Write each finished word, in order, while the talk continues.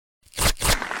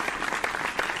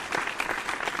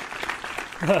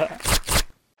This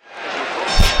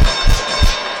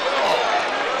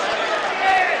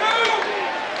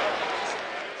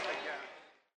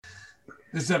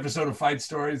episode of Fight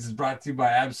Stories is brought to you by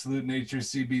Absolute Nature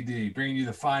CBD, bringing you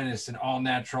the finest in all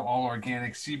natural, all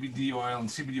organic CBD oil and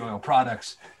CBD oil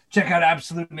products. Check out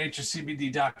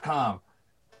AbsoluteNatureCBD.com.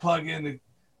 Plug in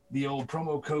the old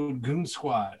promo code Goon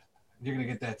Squad. You're going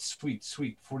to get that sweet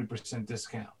 40%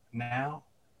 discount now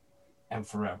and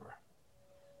forever.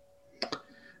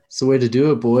 It's the way to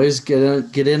do it, boys.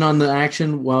 Get in on the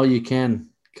action while you can,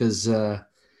 because don't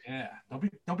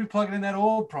be plugging in that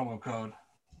old promo code.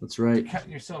 That's right. You're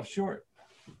cutting yourself short.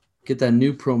 Get that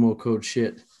new promo code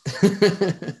shit.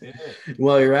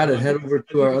 While you're at it, head over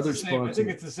to our other sponsor. I think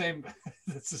it's the same.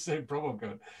 It's the same promo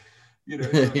code. You know,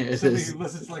 somebody who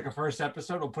listens to like a first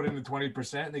episode will put in the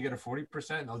 20%, and they get a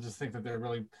 40%, and they'll just think that they're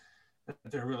really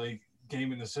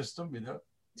gaming the system. You know,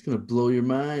 it's gonna blow your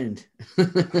mind.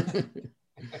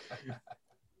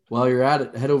 While you're at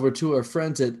it, head over to our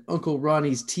friends at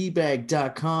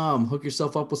UncleRonnie'sTeabag.com. Hook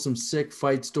yourself up with some sick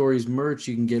Fight Stories merch.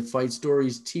 You can get Fight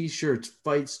Stories t-shirts,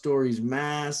 Fight Stories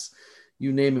masks,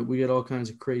 you name it. We got all kinds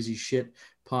of crazy shit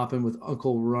popping with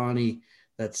Uncle Ronnie,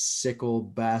 that sick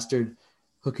old bastard,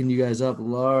 hooking you guys up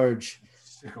large.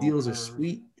 Deals are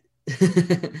sweet.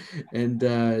 And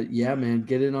yeah, man,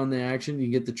 get in on the action. You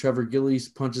can get the Trevor Gillies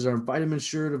Punches Aren't Vitamin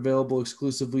shirt available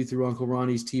exclusively through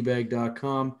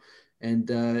UncleRonnie'sTeabag.com.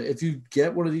 And if you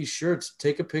get one of these shirts,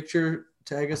 take a picture,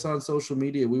 tag us on social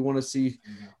media. We want to see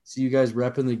you guys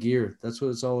repping the gear. That's what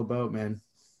it's all about, man.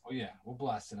 Oh yeah, we'll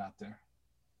blast it out there.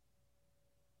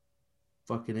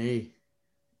 Fucking A.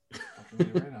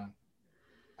 Right on.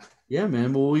 Yeah,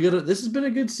 man. Well, this has been a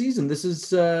good season. This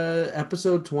is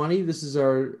episode 20. This is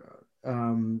our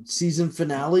season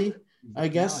finale, I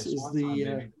guess.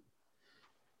 Season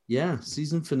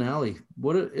finale.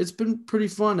 It's been pretty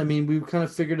fun. I mean, we've kind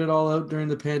of figured it all out during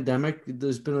the pandemic.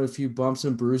 There's been a few bumps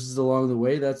and bruises along the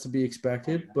way. That's to be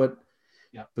expected, but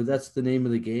that's the name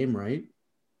of the game, right?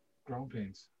 Growing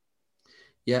pains.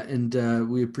 Yeah, and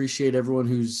we appreciate everyone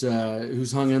who's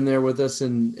hung in there with us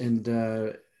and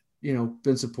been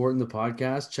supporting the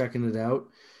podcast, checking it out,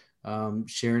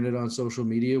 sharing it on social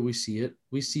media. We see it.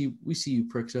 We see you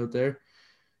pricks out there.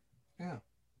 Yeah.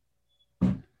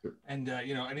 And,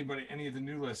 any of the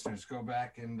new listeners, go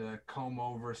back and comb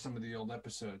over some of the old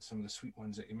episodes, some of the sweet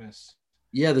ones that you missed.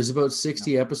 Yeah, there's about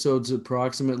 60 episodes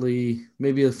approximately,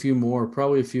 maybe a few more,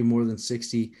 probably a few more than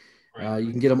 60. Right.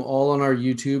 You can get them all on our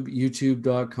YouTube,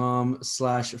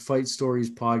 youtube.com/Fight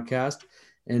Stories podcast,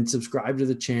 and subscribe to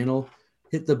the channel.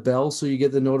 Hit the bell so you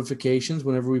get the notifications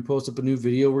whenever we post up a new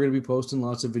video. We're going to be posting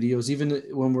lots of videos. Even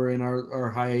when we're in our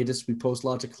hiatus, we post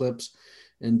lots of clips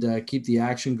and keep the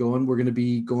action going. We're going to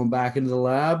be going back into the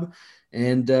lab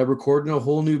and recording a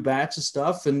whole new batch of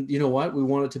stuff. And you know what? We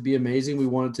want it to be amazing. We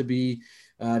want it to be,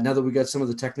 now that we got some of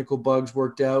the technical bugs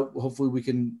worked out, hopefully we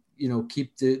can,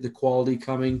 keep the quality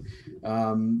coming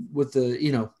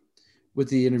with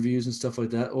the interviews and stuff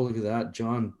like that. Oh, look at that.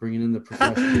 John bringing in the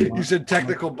professional. You said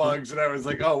technical bugs, and I was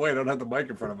like, oh, wait, I don't have the mic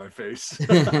in front of my face.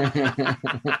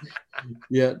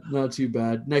 Yeah, not too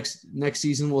bad. Next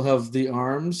season, we'll have the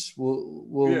arms.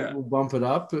 We'll bump it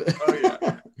up. Oh,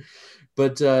 yeah.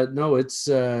 But no, it's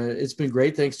been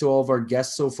great. Thanks to all of our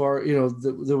guests so far,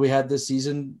 that we had this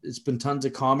season. It's been tons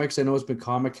of comics. I know it's been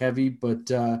comic heavy, but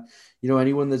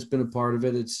anyone that's been a part of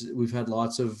it, we've had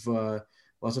lots of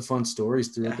fun stories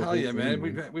throughout. Hell yeah, man.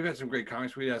 We've had some great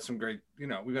comics. We've had some great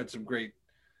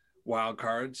wild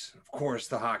cards. Of course,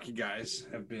 the hockey guys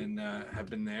have been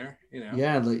there.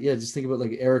 Just think about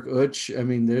like Eric Utsch. I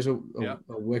mean, there's a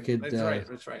wicked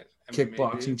that's right.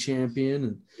 kickboxing champion,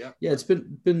 and it's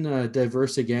been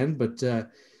diverse again. But can't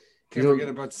forget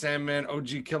about Sandman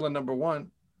OG Killer #1.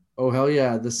 Oh hell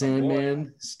yeah, the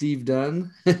Sandman, Steve Dunn.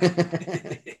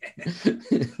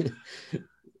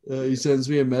 He sends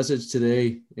me a message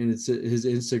today, and it's his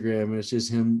Instagram, and it's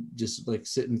just him just like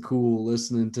sitting cool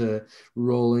listening to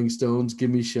Rolling Stones, Give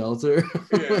Me Shelter.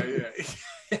 Yeah.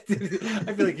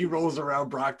 I feel like he rolls around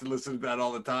Brockton listening to that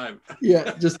all the time.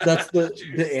 Yeah, just that's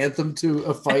the anthem to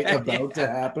a fight about to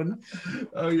happen.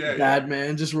 Oh yeah. Bad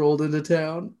man just rolled into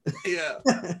town. Yeah.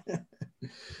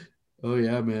 Oh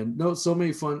yeah, man. No, so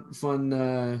many fun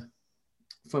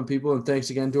people, and thanks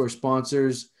again to our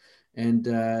sponsors. And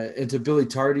to Billy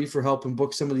Tardy for helping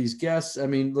book some of these guests. I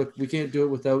mean, look, we can't do it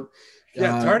without.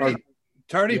 Tardy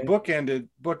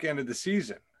bookended the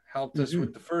season, helped us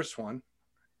with the first one,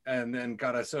 and then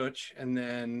got us Utsch, and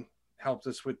then helped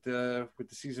us with the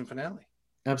season finale.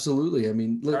 Absolutely. I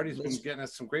mean, Tardy's been getting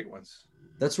us some great ones.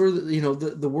 that's where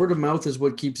the word of mouth is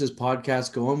what keeps this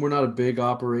podcast going. We're not a big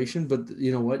operation, but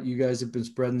you know what, you guys have been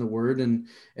spreading the word and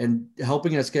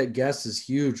helping us get guests is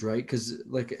huge, right? Because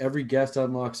like every guest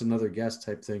unlocks another guest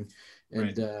type thing.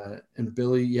 And Right. And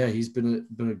Billy, yeah, he's been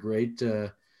a great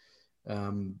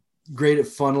great at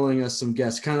funneling us some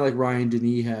guests, kind of like Ryan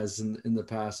Denis has in the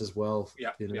past as well.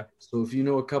 Yeah. Yeah. So if you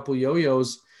know a couple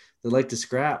yo-yos that like to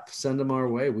scrap, send them our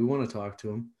way. We want to talk to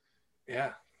them.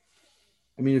 Yeah.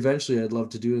 I mean, eventually I'd love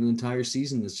to do an entire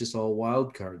season that's just all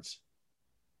wild cards.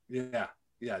 Yeah.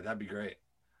 Yeah. That'd be great.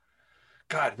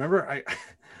 God, remember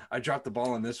I dropped the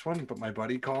ball on this one, but my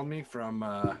buddy called me from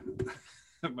my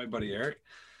buddy Eric.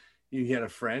 He had a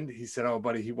friend. He said, "Oh,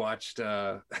 buddy, he watched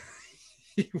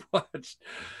he watched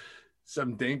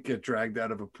some dink get dragged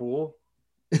out of a pool,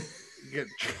 get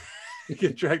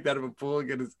dragged out of a pool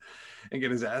and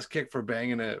get his ass kicked for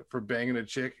banging a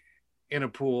chick in a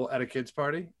pool at a kid's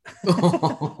party." You gotta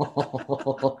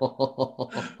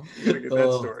get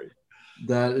that story.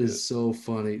 That is so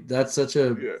funny. That's such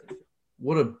a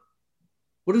what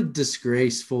a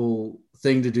disgraceful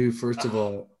thing to do, first of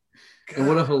all. God. And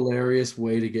what a hilarious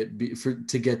way to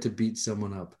get to beat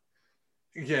someone up.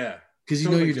 Yeah. Because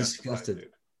totally you're disgusted.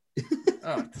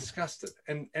 Oh, disgusted.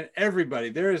 And everybody,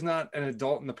 there is not an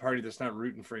adult in the party that's not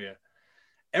rooting for you.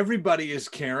 Everybody is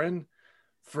Karen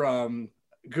from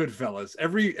Goodfellas.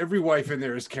 Every wife in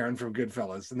there is Karen from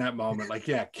Goodfellas in that moment. Like,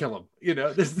 yeah, kill him.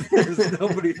 There's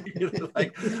nobody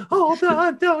like, hold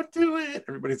on, don't do it.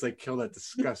 Everybody's like, kill that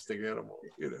disgusting animal.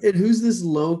 And who's this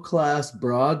low class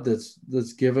broad that's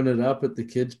giving it up at the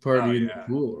kids' party in the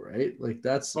pool, right? Like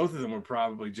that's both of them were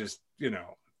probably just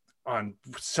on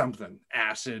something,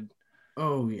 acid.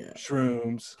 Oh yeah,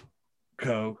 shrooms,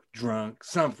 coke, drunk,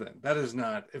 something. That is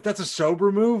not. If that's a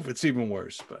sober move, it's even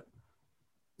worse. But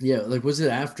yeah, like was it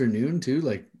afternoon too?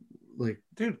 Like,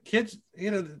 dude, kids,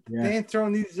 they ain't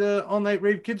throwing these all night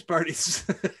rave kids parties.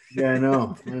 Yeah, I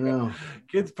know.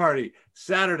 Kids party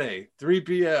Saturday, 3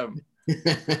 p.m.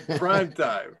 prime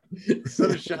time.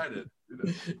 Sun is shining.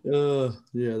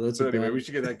 Yeah, that's. So anyway, we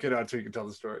should get that kid on so he can tell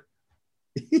the story.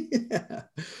 Yeah,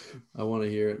 I want to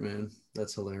hear it, man.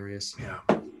 That's hilarious. Yeah.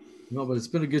 No, but it's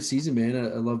been a good season, man.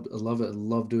 I love it. I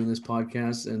love doing this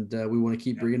podcast, and we want to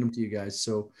keep bringing them to you guys.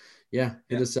 So, hit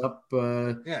us up.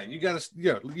 You got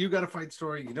a fight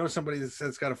story. You know somebody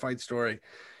that's got a fight story.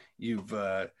 You've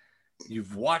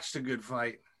watched a good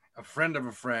fight, a friend of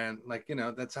a friend. Like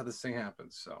that's how this thing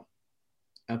happens. So,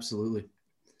 absolutely.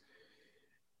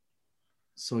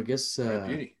 So I guess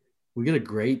we get a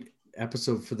great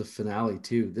episode for the finale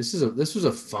too. This was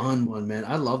a fun one, man.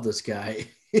 I love this guy.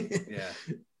 Yeah.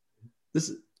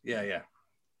 He's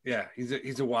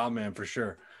a wild man for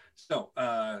sure. So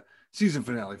season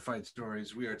finale fight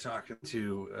stories. We are talking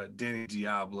to Danny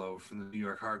Diablo from the New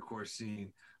York hardcore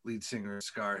scene, lead singer of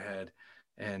Scarhead,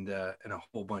 and a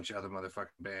whole bunch of other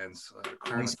motherfucking bands.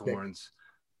 Crown of Thorns,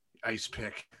 Ice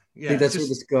Pick. Yeah, I think that's where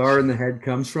the scar in the head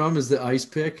comes from, is the Ice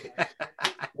Pick.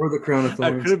 Or the Crown of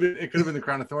Thorns. It could have been the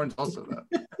Crown of Thorns also, though.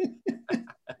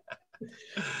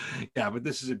 Yeah, but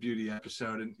this is a beauty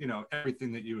episode, and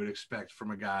everything that you would expect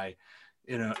from a guy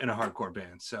in a hardcore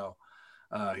band. So,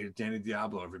 here's Danny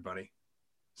Diablo, everybody.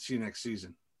 See you next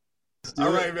season.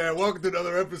 All right, man. Welcome to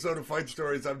another episode of Fight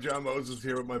Stories. I'm John Moses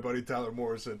here with my buddy Tyler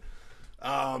Morrison,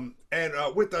 and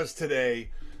with us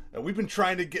today. We've been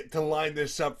trying to line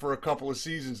this up for a couple of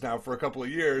seasons now, for a couple of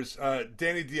years.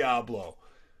 Danny Diablo.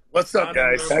 What's up,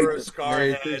 guys? Hey,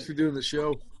 thanks for doing the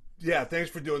show. Yeah, thanks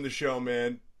for doing the show,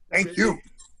 man. Thank you.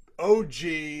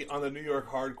 OG on the New York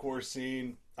hardcore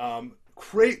scene.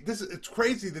 It's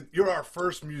crazy that you're our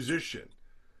first musician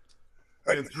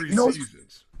in 3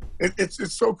 seasons.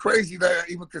 It's so crazy that I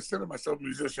even consider myself a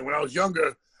musician. When I was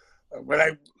younger,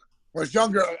 I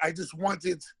just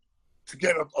wanted to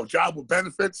get a job with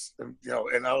benefits, and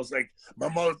I was like, my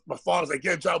father was like,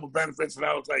 get a job with benefits, and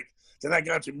I was like, then I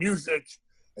got into music,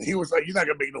 and he was like, you're not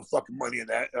gonna make no fucking money in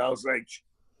that, and I was like,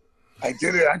 I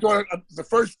did it. I thought the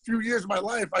first few years of my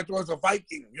life, I thought I was a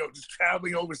Viking, just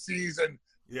traveling overseas and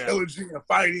pillaging and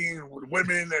fighting with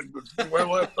women and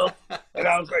whatever stuff, and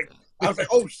I was like,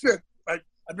 oh shit, like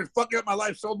I've been fucking up my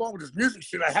life so long with this music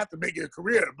shit, I have to make it a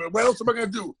career. But what else am I gonna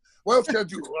do? What else can I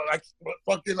do?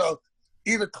 Fucking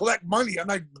either collect money. I'm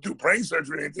not do brain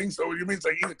surgery or anything. So it means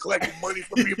like either collecting money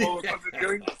from people or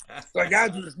something. So I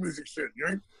gotta do this music shit. You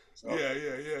know? So.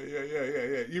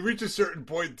 Yeah. You reach a certain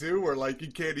point too where like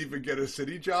you can't even get a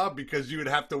city job because you would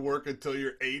have to work until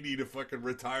you're 80 to fucking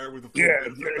retire with a full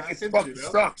it fucking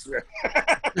sucks, man.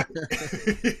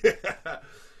 Yeah.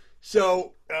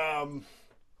 So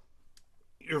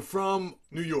you're from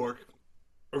New York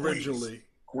originally.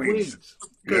 Queens.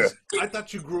 Yeah. Because I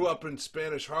thought you grew up in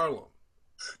Spanish Harlem.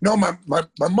 No, my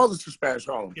mother's from Spanish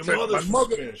Harlem. Your So mother's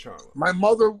from Spanish Harlem.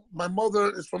 My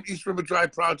mother is from East River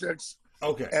Drive Projects.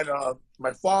 Okay. And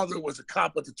my father was a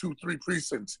cop at the 2-3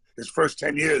 precincts his first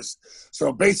 10 years.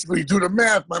 So basically, do the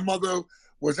math. My mother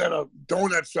was at a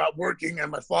donut shop working,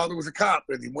 and my father was a cop.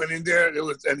 And he went in there,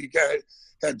 and he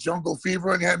had jungle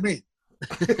fever, and he had me.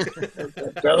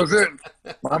 That was it.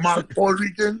 My mom's Puerto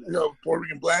Rican, Puerto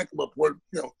Rican black, but when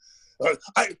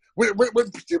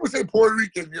people say Puerto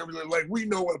Rican, like we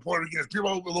know what a Puerto Rican is. People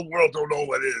all over the world don't know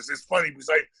what it is. It's funny because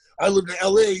I lived in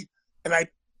L.A. and I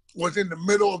was in the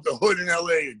middle of the hood in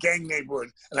L.A., a gang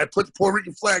neighborhood, and I put the Puerto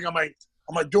Rican flag on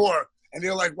my door, and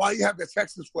they're like, "Why you have the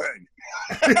Texas flag?"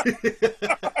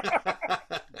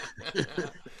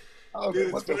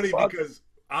 Dude, it's funny because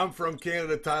I'm from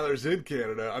Canada. Tyler's in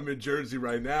Canada. I'm in Jersey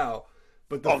right now.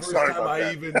 But the first time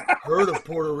I even heard of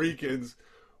Puerto Ricans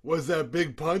was that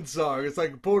Big Pun song. It's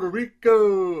like, Puerto Rico,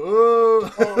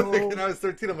 oh. And I was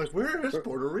 13. I'm like, where is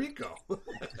Puerto Rico?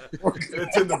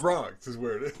 It's in the Bronx is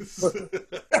where it is.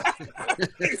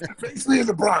 Basically in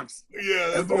the Bronx.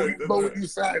 Yeah, that's right. Lower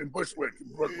East Side and Bushwick.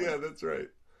 Yeah, that's right.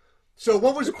 So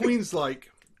what was Queens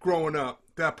like growing up,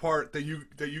 that part that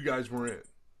you guys were in?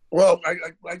 Well,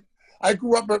 I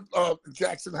grew up at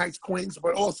Jackson Heights, Queens,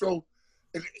 but also,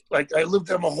 I lived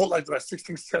there my whole life. I was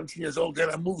 16, 17 years old.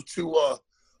 Then I moved to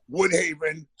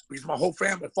Woodhaven because my whole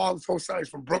family, my father's whole side is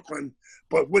from Brooklyn,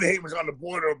 but Woodhaven's on the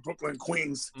border of Brooklyn,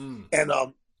 Queens. And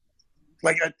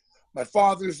my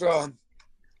father's,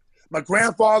 my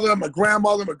grandfather, my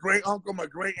grandmother, my great uncle, my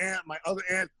great aunt, my other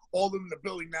aunt, all live in the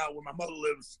building now where my mother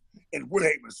lives in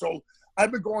Woodhaven. So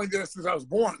I've been going there since I was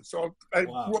born. So I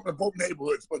grew up in both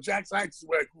neighborhoods, but Jackson Heights is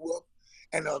where I grew up.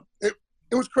 And it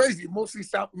was crazy, mostly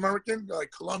South American,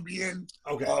 like Colombian,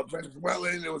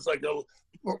 Venezuelan. It was like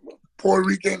Puerto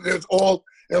Rican. There was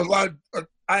a lot of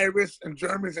Irish and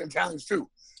Germans and Italians too.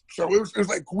 So it was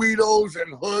like Guidos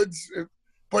and hoods,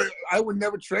 but I would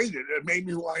never trade it. It made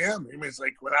me who I am. I mean, it's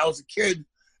like when I was a kid,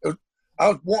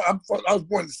 I was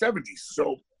born in the 70s.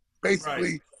 So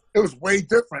basically, It was way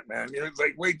different, man. It was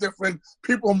like way different.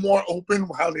 People are more open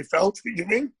how they felt. You know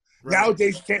what I mean? Right.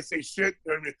 Nowadays, you can't say shit.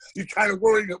 You know what I mean? You're kind of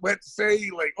worried what to say.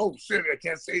 Like, oh, shit, I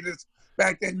can't say this.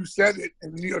 Back then, you said it.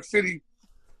 In New York City,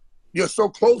 you're so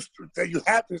close that you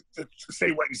have to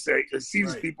say what you say. You see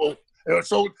these people.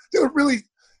 So there was really,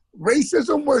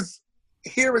 racism was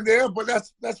here and there, but that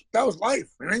was life.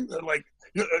 You know what I mean? Like,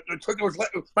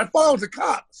 my father was a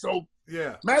cop. So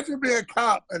imagine being a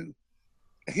cop and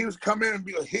he was come in and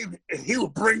be like, he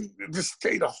would just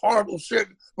say the horrible shit,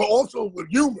 but also with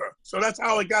humor. So that's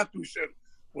how I got through shit,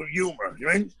 with humor. You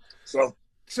know what I mean?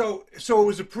 So it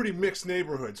was a pretty mixed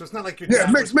neighborhood. So it's not like your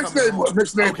dad mixed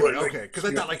neighborhood. Okay, because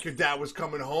I thought like your dad was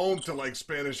coming home to like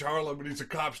Spanish Harlem, but he's a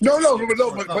cop. No,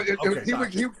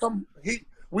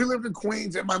 we lived in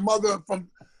Queens, and my mother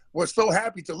was so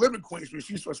happy to live in Queens because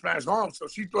she's from Spanish Harlem, so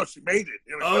she thought she made it.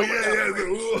 You know,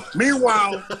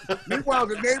 Meanwhile,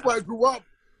 the neighborhood I grew up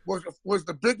was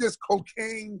the biggest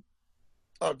cocaine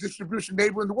distribution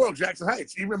neighborhood in the world, Jackson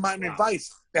Heights. Even Miami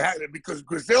Vice, they had it because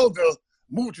Griselda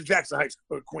moved to Jackson Heights,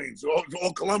 Queens,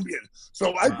 all Colombian.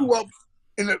 So I grew up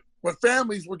where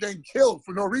families were getting killed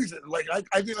for no reason. Like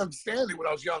I didn't understand it when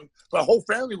I was young. My whole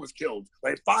family was killed.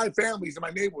 Like 5 families in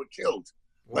my neighborhood killed.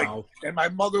 Like, and my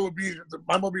mother would be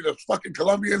the fucking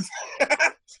Colombians.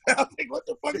 I think, what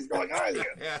the fuck is going on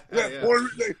here?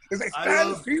 It's like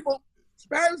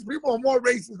Spanish people are more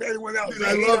racist than anyone else. Dude,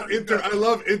 I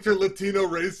love inter Latino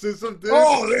racism, dude.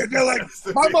 Oh, they're like,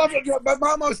 my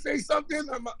mama say something,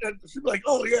 she'd be like,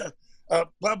 oh yeah,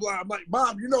 blah blah. I'm like,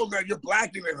 Mom, you know that you're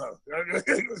blacker than her.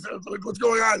 What's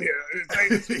going on here?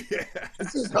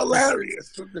 It's just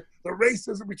hilarious. The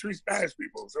racism between Spanish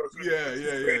people. So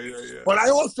yeah. But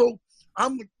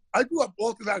I grew up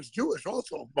Orthodox Jewish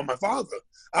also by my father.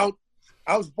 I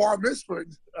was bar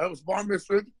mitzvahed.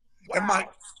 Wow.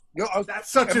 And that's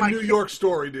such a New York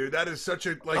story, dude. That is such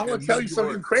a like. I'm gonna tell you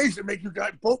something crazy to make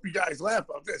both you guys laugh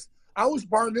about this. I was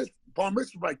bar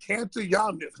mitzvahed by Cantor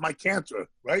Yamnif, my cantor,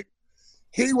 right?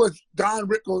 He was Don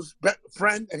Rickles'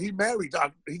 friend, and he married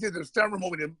Don. He did the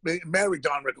ceremony to marry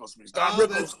Don Rickles.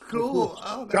 That's cool.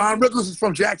 Don Rickles is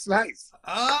from Jackson Heights.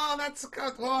 Oh, that's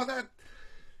good. Well,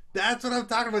 that's what I'm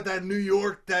talking about. That New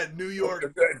York. Don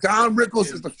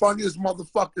Rickles is the funniest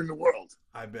motherfucker in the world.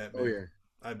 I bet. Man. Oh yeah.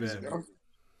 I bet.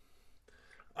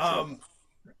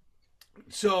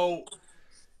 So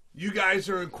you guys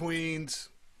are in Queens.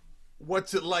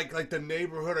 What's it like? Like the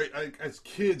neighborhood, as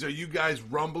kids, are you guys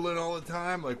rumbling all the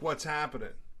time? Like, what's happening?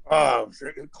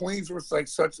 Queens was like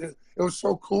it was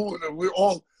so cool. And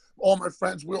all my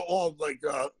friends, we were all like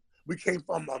we came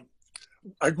from.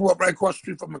 I grew up right across the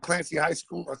street from McClancy High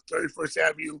School on 31st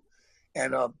Avenue,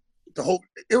 and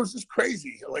it was just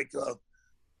crazy. Like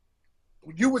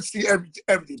you would see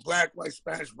everything, black, white,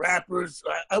 Spanish rappers.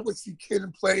 I would see Kid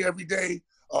and Play every day.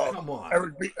 Come on.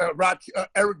 Eric B.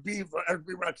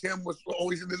 Rakim was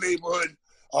always in the neighborhood.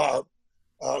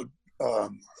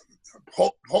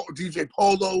 DJ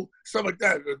Polo, stuff like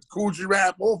that. Cool G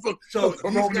Rap. So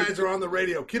these guys are on the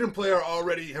radio. Kid and Play have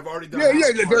already done. Yeah. They're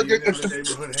in the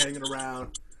neighborhood hanging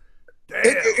around. Damn.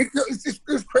 It's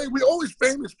crazy. We always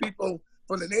famous people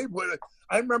from the neighborhood.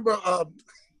 I remember.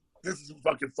 This is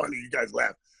fucking funny. You guys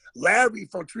laugh. Larry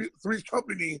from Three's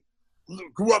Company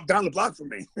grew up down the block from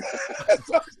me.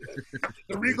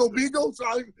 The Regal Beagle.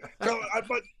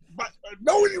 But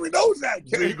no one even knows that.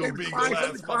 Regal Beagle,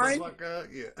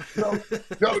 So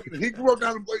he grew up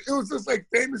down the block. It was just like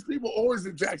famous people always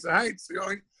in Jackson Heights, you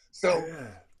know. So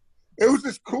it was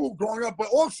just cool growing up. But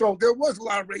also there was a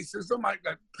lot of racism. Like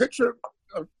picture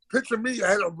me.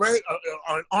 I had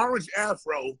an orange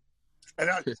afro, and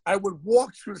I would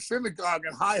walk through the synagogue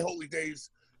on High Holy Days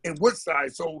in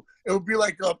Woodside. So it would be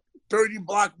like a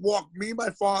 30-block walk. Me, my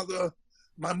father,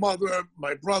 my mother,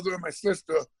 my brother, and my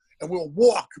sister, and we'll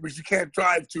walk because you can't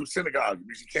drive to synagogue.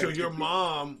 So your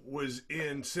mom was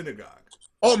in synagogue?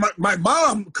 Oh, my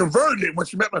mom converted when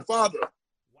she met my father.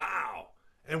 Wow.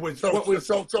 And so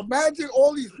imagine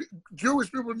all these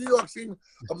Jewish people in New York seeing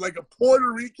of like a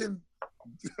Puerto Rican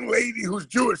lady who's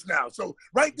Jewish now. So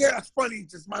right there, that's funny.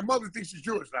 Just my mother thinks she's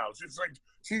Jewish now.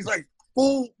 She's like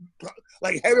full,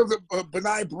 like head of the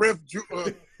B'nai B'rith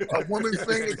woman's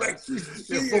thing. It's like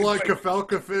she's full like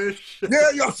gefilte fish.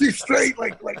 Yeah, she's straight.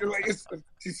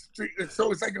 She's straight.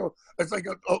 So it's like a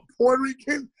Puerto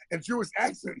Rican and Jewish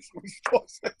accent. It's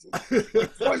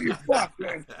funny as fuck,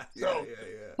 man. So,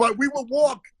 but we would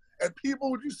walk, and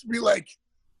people would used to be like,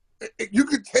 you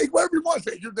could take whatever you want.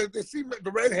 They see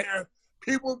the red hair.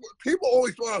 People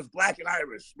always thought I was black and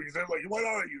Irish because they're like, "What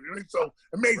are you?" So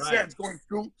it made sense going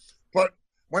through. But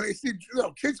when they see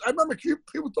kids, I remember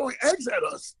people throwing eggs at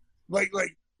us, like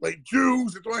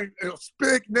Jews, and throwing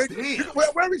spick, nigga.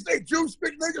 Wherever you say Jews,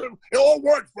 spick, nigga, it all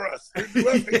worked for us.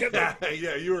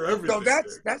 Yeah, you were everything. So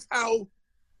that's how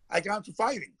I got into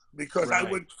fighting because I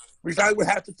would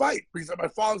have to fight because my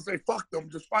father would say, "Fuck them,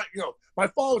 just fight." My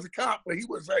father was a cop, but he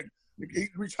was like he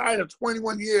retired at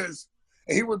 21 years.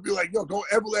 And he would be like, "Yo, don't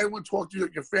ever let anyone talk to you,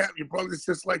 your family, your brothers,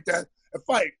 just like that, and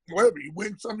fight. Whatever, you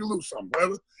win some, you lose some,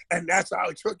 whatever." And that's how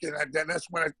I took it. And then that's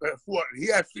when I fought.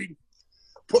 He actually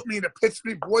put me in the Pitt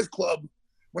Street Boys Club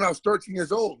when I was 13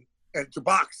 years old and to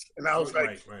box. And I was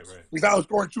because I was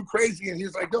going too crazy. And he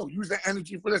was like, "Yo, use that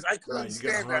energy for this." I couldn't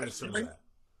understand that. It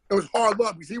was hard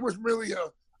love because he was really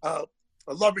a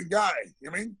loving guy. You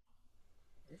know what I mean?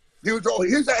 He was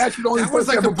actually the only. That was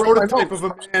like the prototype of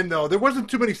a man, though. There wasn't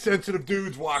too many sensitive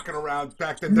dudes walking around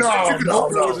back then. No.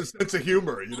 There was a sense of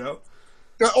humor,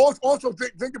 Also,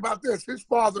 think about this. His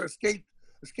father escaped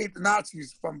the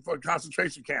Nazis from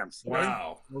concentration camps.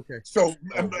 Wow. Right? Okay. So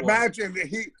imagine that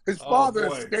his father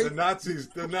escaped.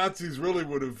 The Nazis really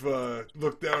would have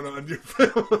looked down on your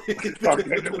family. They fucking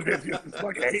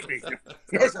hate me.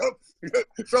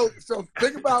 So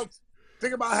think about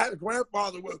how the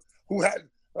grandfather was who had.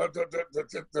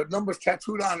 The numbers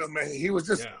tattooed on him, and he was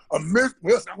just a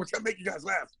miserable. Listen, I'm gonna make you guys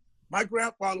laugh. My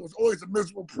grandfather was always a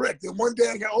miserable prick. Then one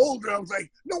day I got older, I was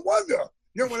like, no wonder.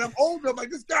 When I'm older, I'm like,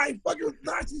 this guy fucking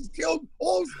Nazis killed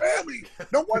all his family.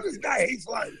 No wonder this guy hates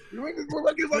life.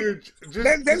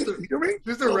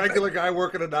 Just a regular guy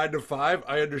working a 9 to 5.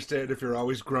 I understand if you're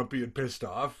always grumpy and pissed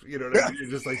off. You know what I mean? You're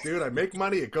just like, dude, I make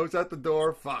money, it goes out the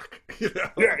door. Fuck. Yeah,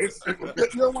 you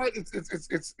know what?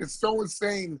 It's so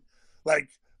insane. Like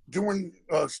doing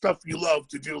stuff you love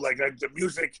to do, like the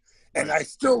music, and I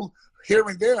still here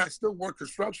and there I still work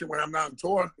construction when I'm not on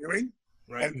tour. You know what I mean?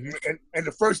 Right. And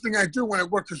the first thing I do when I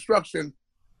work construction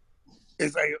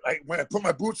is when I put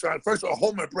my boots on. First of all, I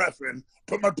hold my breath and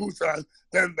put my boots on.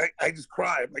 Then I just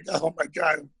cry. I'm like, oh my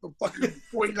god, I'm fucking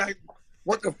 49.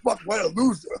 What the fuck? What a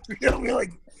loser!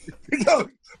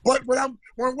 But when I'm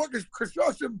working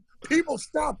construction, people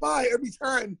stop by every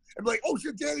time and be like, "Oh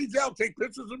shit, Danny's out. Take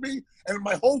pictures of me." And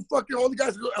all the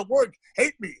guys at work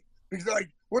hate me because they're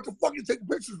like, "What the fuck are you taking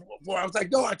pictures for?" I was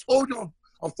like, "No, I told you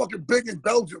I'm fucking big in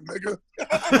Belgium, nigga."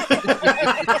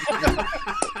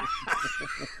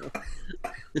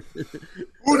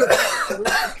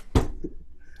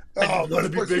 I just want to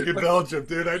be big in Belgium,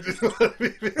 dude. I just want to be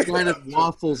big. Kind of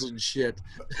waffles and shit.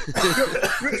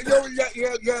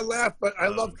 Yeah, laugh, but I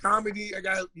love comedy. You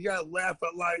gotta laugh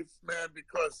at life, man,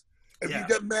 because if you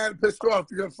get mad and pissed off,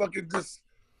 you're gonna fucking just,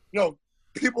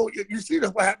 people, you see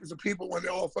what happens to people when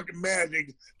they're all fucking mad. They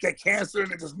get cancer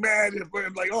and they're just mad.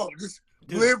 And like, oh, just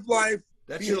live life.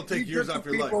 That shit'll take years off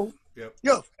your life. Yep.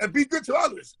 Yo, and be good to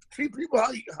others. Treat people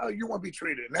how you want to be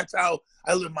treated. And that's how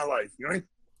I live my life. You know?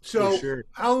 So, sure.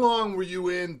 How long were you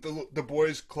in the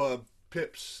boys' club,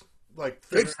 Pips? Like,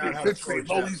 figuring out how to coach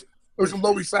out? It was a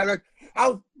Lower East Side.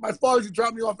 My father used to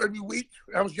drop me off every week.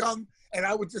 I was young, and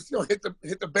I would just hit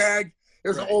the bag.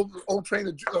 There was an old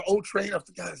trainer, I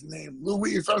forgot his name,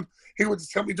 Louis or something. He would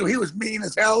just tell me, dude, he was mean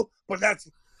as hell, but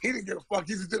he didn't give a fuck.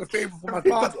 He just did a favor for my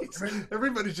father.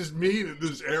 Everybody's just mean in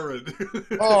this era, dude.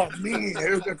 Oh, mean.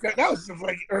 That was just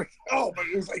like, but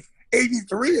it was like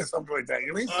 83 or something like that. You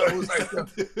know what I mean? So it was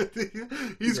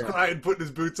like, he's crying, putting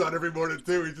his boots on every morning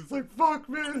too. He's just like, "Fuck,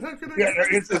 man, how can I?" Yeah.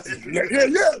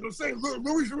 I'm saying,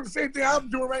 Louis doing the same thing I'm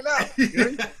doing right now. You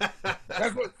know?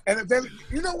 That's what. And then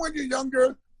when you're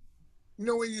younger,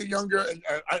 and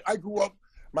I grew up.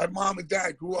 My mom and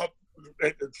dad grew up.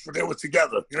 They were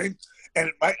together. You know what I mean?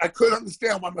 And I couldn't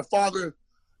understand why my father.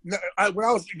 When I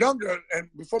was younger and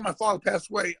before my father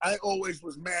passed away, I always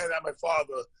was mad at my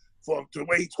father for the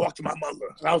way he talked to my mother.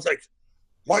 And I was like,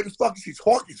 why the fuck is he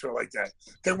talking to her like that?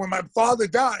 Then when my father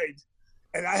died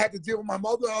and I had to deal with my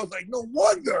mother, I was like, no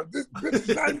wonder. This is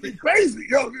driving me crazy.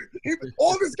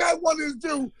 All this guy wanted to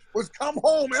do was come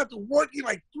home after working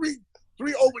like three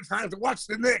overtimes to watch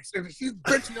the Knicks, and she's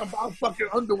bitching about fucking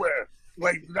underwear,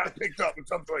 like got picked up or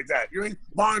something like that. You know,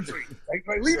 laundry. Like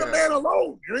leave a man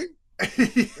alone. You know?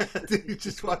 Did you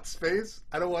just want space?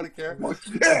 I don't want to care.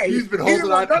 Yeah, he's been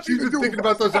holding on. She's been thinking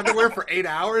about those underwear for 8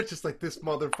 hours, just like this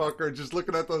motherfucker, just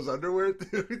looking at those underwear,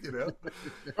 dude. You know?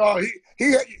 Oh,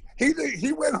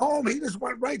 he went home. He just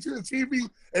went right to the TV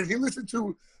and he listened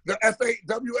to the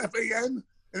WFAN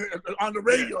on the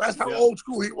radio. That's how old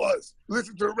school he was.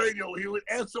 Listen to the radio. He would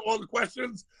answer all the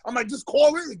questions. I'm like, just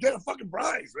call in and get a fucking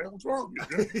prize, man. What's wrong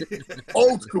with you?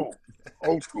 Old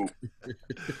school.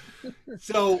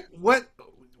 So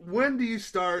when do you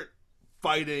start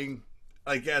fighting,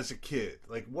 like, as a kid?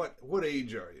 Like, what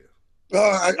age are you?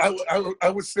 I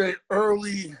would say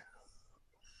early,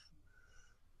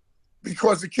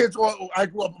 because the kids, I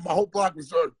grew up, my whole block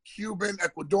was Cuban,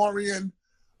 Ecuadorian,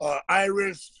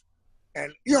 Irish,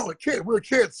 and, a kid. We were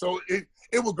kids, so it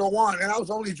would go on. And I was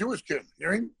the only Jewish kid, you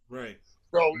know? Right.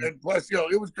 So, and plus,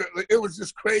 it was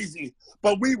just crazy.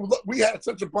 But we had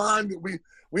such a bond.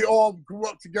 We all grew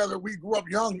up together. We grew up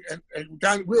young,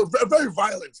 and we were very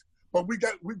violent. But we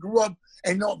grew up,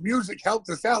 and music helped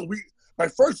us out. My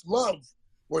first love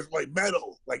was like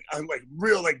metal, like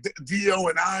real like Dio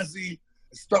and Ozzy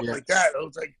and stuff like that. I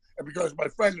was like, and because my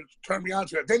friend turned me on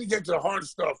to it. Then you get to the hard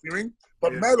stuff, you know what I mean?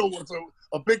 But metal was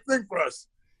a big thing for us,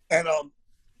 and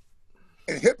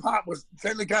hip hop was.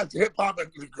 Then they got to hip hop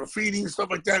and graffiti and stuff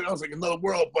like that. And I was like another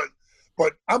world.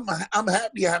 But I'm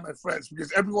happy I have my friends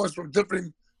because everyone's from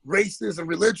different races and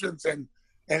religions, and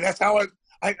that's how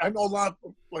I know a lot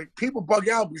of, like, people bug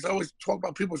out because I always talk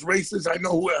about people's races. I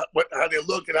know how they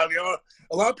look and how they are.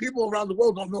 A lot of people around the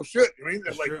world don't know shit. You know what I mean?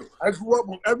 That's like true. I grew up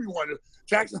with everyone.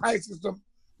 Jackson Heights is the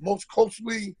most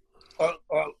culturally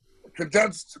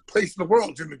condensed place in the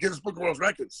world in the Guinness Book of World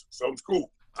Records. So it's cool.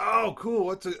 Oh, cool.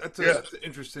 That's an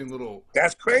interesting little.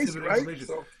 That's crazy, right?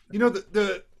 So,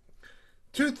 the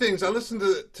two things I listened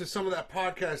to some of that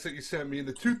podcast that you sent me, and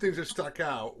the two things that stuck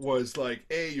out was like,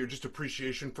 your just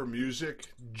appreciation for music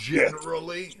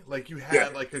generally. Like you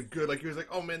had like a good, like you was like,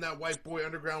 oh man, that white boy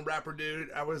underground rapper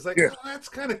dude. I was like, oh, that's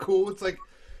kind of cool. It's like,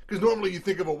 because normally you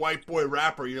think of a white boy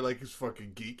rapper, you're like, he's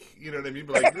fucking geek. You know what I mean?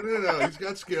 But like, no, he's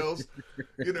got skills.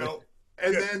 And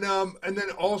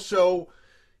then also,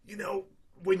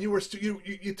 when you were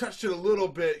you touched it a little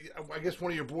bit. I guess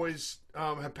one of your boys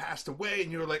had passed away,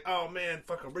 and you were like, "Oh man,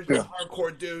 fuck, original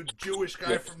hardcore dude, Jewish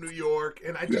guy from New York."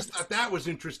 And I just thought that was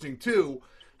interesting too.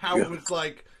 How it was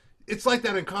like, it's like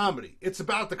that in comedy. It's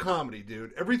about the comedy,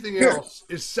 dude. Everything else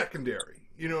is secondary.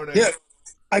 You know what I mean? Yeah,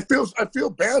 I feel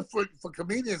bad for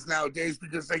comedians nowadays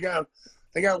because they got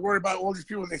to worry about all these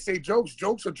people. They say jokes.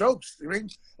 Jokes are jokes. You know what I mean?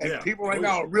 And people right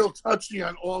now are real touchy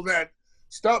on all that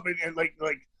stuff, and like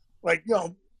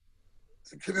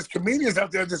there's comedians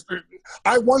out there.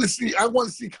 I want to see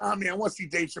comedy. I want to see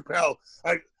Dave Chappelle.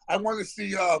 I want to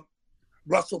see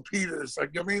Russell Peters.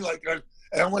 Like, you know what I mean? Like,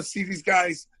 and I want to see these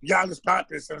guys, Giannis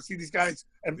Pappas, and I see these guys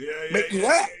and make me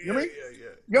laugh. You know what I mean? You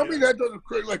know what I mean? That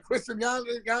doesn't like Chris and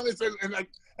Giannis,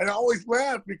 and I always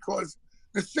laugh because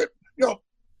the shit,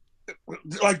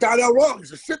 like Donnell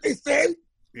Rawlings, the shit they say,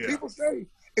 people say,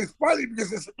 it's funny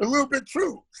because it's a little bit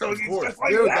true. So of course,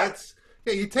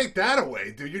 dude, you take that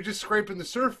away, dude. You're just scraping the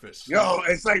surface.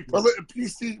 It's like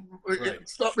PC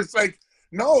stuff. It's like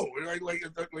No,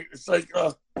 it's like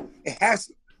it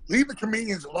has leave the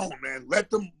comedians alone, man. Let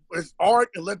them, it's art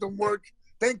and let them work.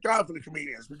 Thank God for the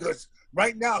comedians, because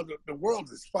right now the world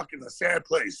is fucking a sad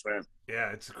place, man.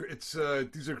 Yeah, it's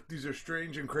these are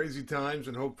strange and crazy times,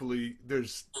 and hopefully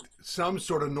there's some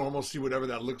sort of normalcy, whatever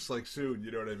that looks like soon.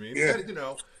 You know what I mean? Yeah.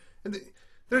 And,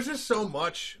 there's just so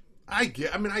much. I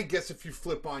guess if you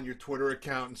flip on your Twitter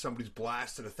account and somebody's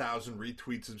blasted 1,000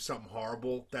 retweets of something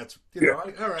horrible, that's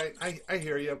all right. I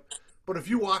hear you. But if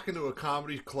you walk into a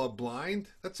comedy club blind,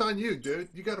 that's on you, dude.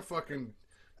 You got to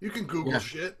you can Google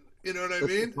shit. You know what I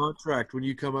mean? Contract when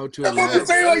you come out to I'm about to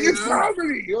say, like, it's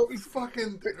comedy. It's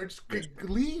fucking, or just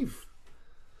leave.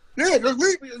 Yeah, just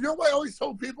leave. You know what I always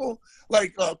told people?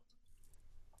 Like,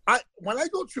 when I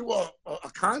go to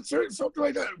a concert or something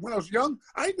like that, when I was young,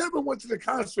 I never went to the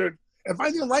concert. If I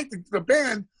didn't like the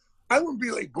band, I wouldn't be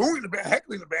like booing the band,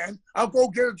 heckling the band. I'll go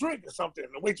get a drink or something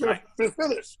and wait till they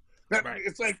finish.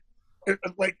 It's like,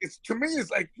 it's to me,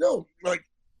 it's like, yo, like,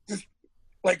 just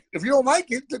like, if you don't like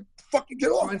it, then fucking get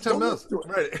off. Find something else.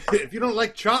 Right. If you don't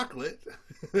like chocolate,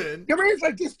 then it's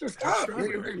like just stop.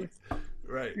 Right.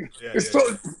 Yeah.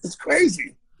 It's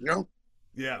crazy, you know?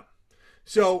 Yeah.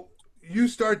 So you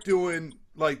start doing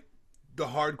like the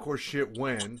hardcore shit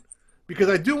when? Because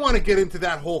I do want to get into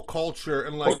that whole culture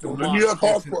and like the and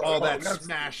all that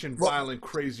smash and violent,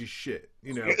 crazy shit.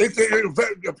 You know,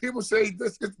 people say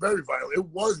this is very violent. It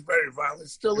was very violent. It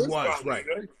still is violent. Right?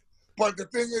 But the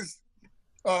thing is,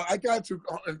 I got into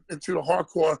the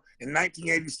hardcore in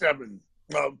 1987.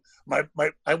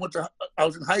 I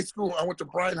was in high school. I went to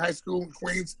Bryan High School in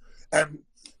Queens, and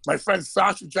my friend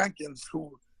Sasha Jenkins,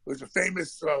 who was a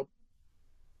famous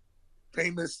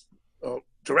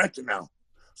director now.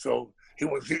 So he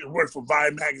worked for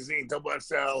Vibe magazine, Double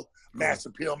XL, Mass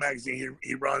Appeal magazine.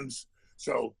 He runs.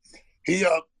 So we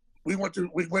went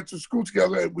to school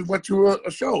together. We went to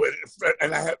a show,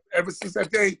 and I have ever since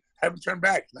that day haven't turned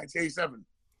back. 1987.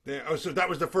 Yeah. Oh, so that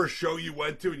was the first show you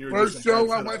went to, and you were first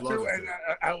show I went to, and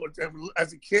I was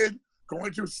as a kid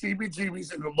going to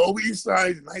CBGB's in the Lower East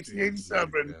Side in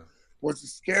 1987 was the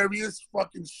scariest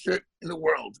fucking shit in the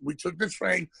world. We took the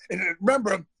train, and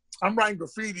remember, I'm writing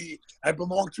graffiti. I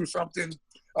belong to something.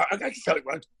 I can tell you,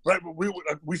 right?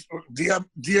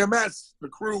 DMS, the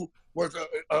crew was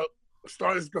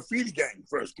started a graffiti gang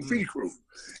first, graffiti crew,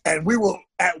 and we were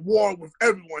at war with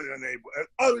everyone in the neighborhood.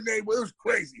 Other neighborhood, it was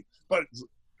crazy, but.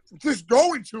 Just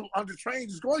going to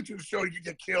the show, you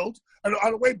get killed. And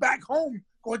on the way back home,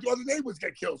 going to other neighbors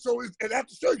get killed. So, and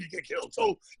after the show, you get killed.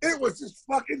 So it was just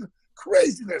fucking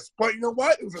craziness. But you know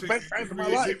what? It was the best time of my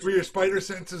life. Were your spider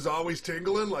senses always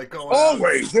tingling? Like going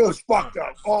always. It was fucked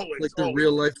up. Always. Like the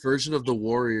real life version of the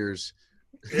Warriors.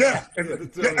 Yeah.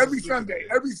 Every Sunday.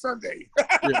 It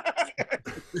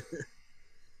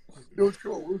was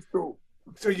cool.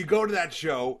 So you go to that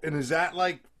show, and is that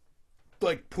like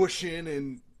pushing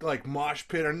and like mosh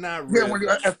pit or not really?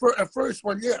 Yeah, at first,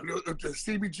 the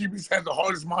CBGB's had the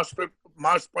hardest mosh pit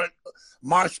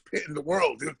in the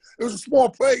world. It was a small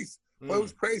place, but it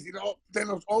was crazy. Then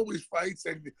there was always fights,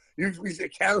 and usually a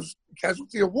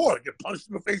casualty of war, get punched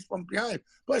in the face from behind.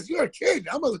 Plus, you're a kid.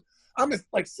 I'm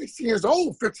like 16 years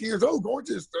old, 15 years old, going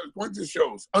to the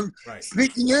shows. I'm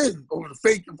sneaking in over the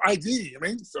fake ID. I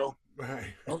mean, so.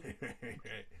 Right.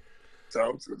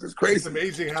 So it's crazy. It's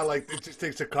amazing how like it just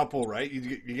takes a couple, right?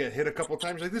 You get hit a couple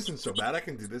times. Like, this isn't so bad. I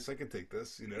can do this. I can take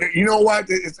this. You know. You know what?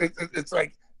 It's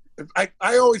like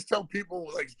I always tell people,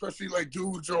 like, especially like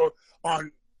dudes or on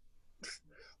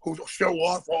who show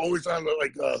off or always on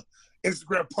like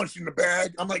Instagram punching the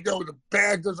bag. I'm like, yo, the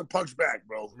bag doesn't punch back,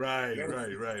 bro. Right.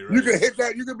 You can hit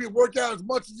that. You can work out as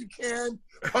much as you can,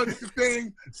 punch the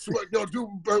thing, do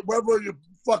whatever you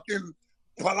fucking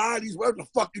Pilates, whatever the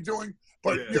fuck you're doing.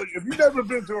 But if you've never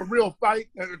been to a real fight,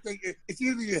 it's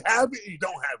either you have it or you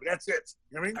don't have it. That's it.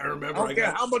 You know what I mean? I remember. I don't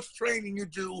care how much training you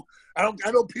do. I know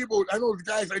the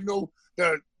guys I know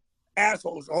that are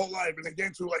assholes the whole life, and they get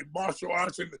into like martial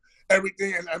arts and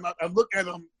everything, and I look at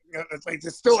them, it's like they're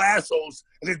still assholes,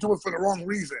 and they do it for the wrong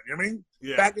reason. You know what I mean?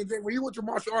 Yeah. Back in the day, when you went to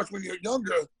martial arts when you're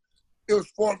younger, it was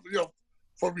for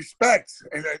respect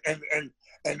and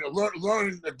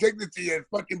learn the dignity and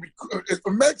fucking it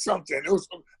meant something. It was,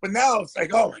 but now it's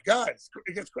like, oh my God,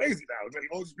 it gets crazy now. It's like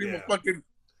all these people fucking,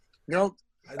 you know.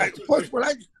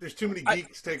 There's too many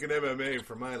geeks taking MMA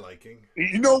for my liking.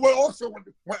 You know what? Also,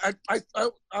 when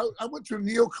I went to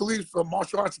Neil Khalifa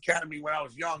Martial Arts Academy when I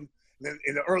was young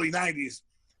in the early '90s,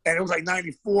 and it was like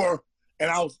 '94,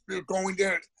 and I was going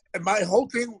there, and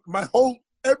everyone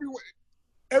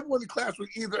in the class was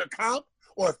either a cop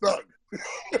or a thug.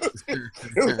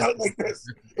 It was not like this.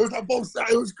 It was on both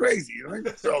sides. It was crazy, you know?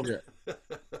 So,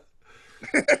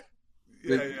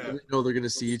 Yeah, They yeah. know they're gonna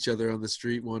see each other on the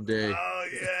street one day. Oh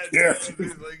yeah, Yeah.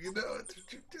 dude. Like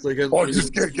It's like Or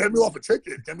just get me off a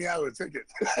ticket. Get me out of the ticket.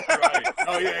 right.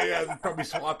 Oh yeah, yeah. They're probably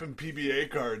swapping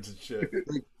PBA cards and shit.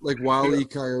 like Wile E.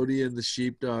 Coyote and the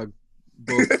sheepdog,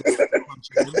 both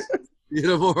punching him. You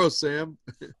know, Moro Sam.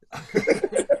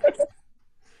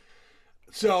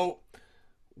 So,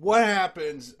 what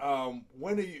happens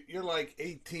when you're like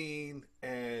 18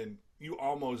 and you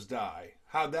almost die?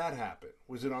 How'd that happen?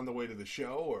 Was it on the way to the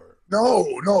show or? No.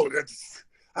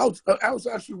 I was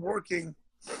actually working.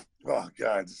 Oh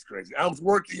God, this is crazy. I was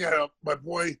working at my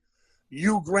boy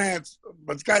Hugh Grant,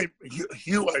 but this guy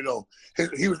Hugh, I know,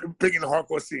 he was big in the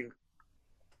hardcore scene.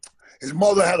 His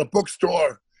mother had a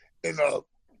bookstore in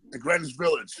Greenwich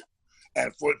Village,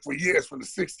 and for years, from the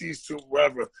 '60s to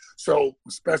wherever. So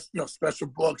special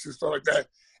books and stuff like that.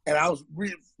 And I was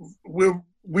we were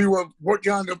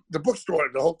working on the bookstore,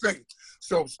 the whole thing.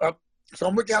 So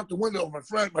I'm looking out the window. My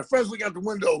friend's looking out the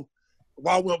window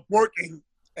while we're working,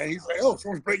 and he's like, "Oh,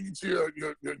 someone's breaking into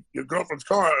your girlfriend's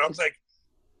car." And I was like,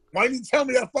 "Why didn't you tell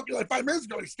me that fucking like 5 minutes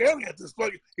ago?" He's staring at this.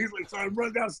 He's like, so I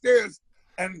run downstairs,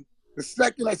 and the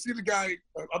second I see the guy,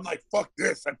 I'm like, "Fuck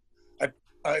this!" I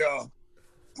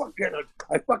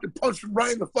fucking punched him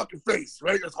right in the fucking face,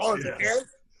 right as hard as I can.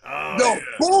 Oh, No, yeah.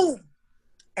 boom!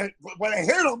 And when I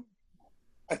hit him,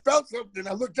 I felt something.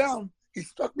 I looked down. He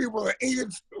stuck me with an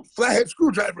 8-inch flathead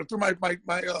screwdriver through my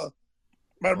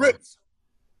ribs.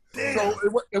 Damn. So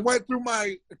it went through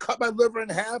it cut my liver in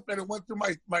half, and it went through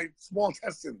my small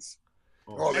intestines.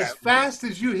 All As that. fast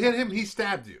as you hit him, he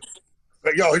stabbed you.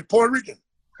 But yo, he's Puerto Rican.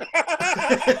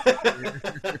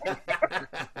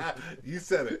 You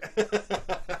said it.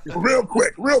 Real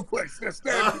quick.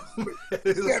 Stab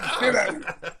the shit out of me.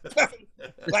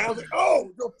 Like I was like,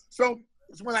 oh. So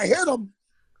when I hit him,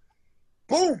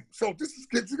 boom. So this is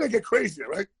gonna get crazier,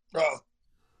 right?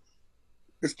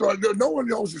 The story. No one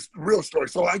knows this real story.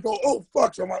 So I go, oh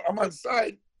fuck. So I'm on the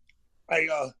side.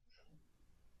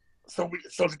 So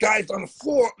the guy's on the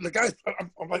floor.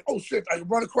 I'm like, oh shit. I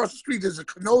run across the street. There's a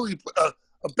cannoli, a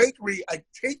bakery. I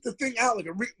take the thing out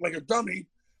like a dummy.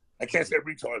 I can't say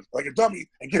retard, like a dummy,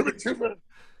 and give it to the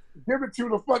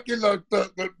fucking the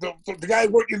guy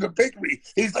working in the bakery.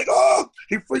 He's like, oh,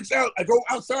 he freaks out. I go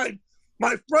outside.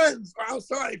 My friends are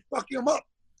outside fucking him up.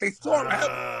 They saw it.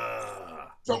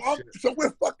 So we're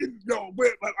fucking, I'm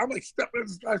like stepping in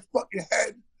this guy's fucking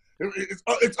head. It's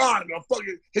on. I'm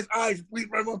fucking, his eyes bleed.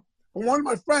 Remember, but one of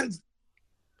my friends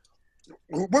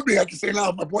who with me, I can say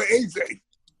now, my boy AJ,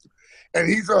 and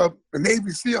he's a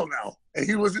Navy SEAL now, and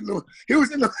he's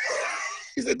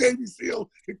a Navy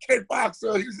SEAL, a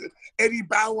kickboxer. He was an Eddie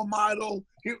Bauer model.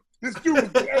 This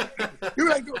dude was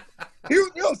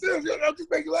seriously, I'll just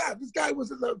make you laugh. This guy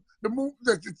was in the movie,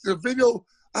 the video.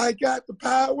 I got the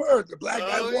power. The black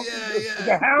guy walking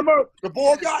the hammer, the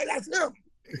ball guy. That's him.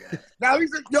 Yeah. Now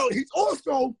he's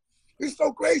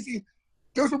so crazy.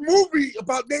 There's a movie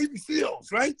about Navy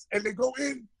SEALs, right? And they go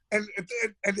in and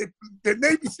the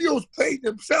Navy SEAls play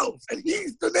themselves, and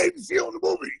he's the Navy SEAL in the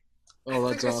movie. Oh,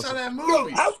 that's awesome. I saw that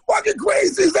movie. Yo, how fucking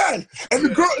crazy is that? And the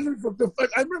girl,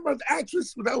 I remember the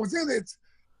actress when I was in it.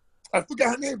 I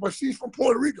forgot her name, but she's from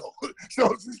Puerto Rico.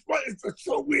 So it's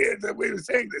so weird that we were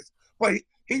saying this. But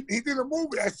he did a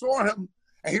movie. I saw him,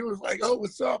 and he was like, "Oh,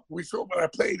 what's up?" We saw what I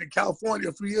played in California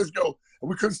a few years ago, and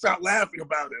we couldn't stop laughing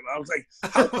about it. I was like,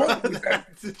 "How funny is that?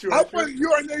 How funny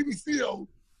you're a Navy SEAL,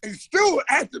 and you're still an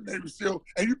active Navy SEAL,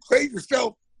 and you played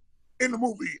yourself in the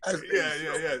movie as a Navy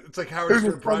SEAL." Yeah. It's like Howard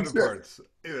Stern private parts.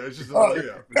 Yeah, it's just But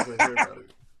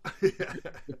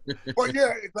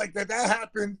yeah, it's like that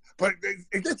happened. But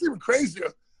it gets even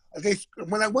crazier.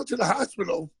 When I went to the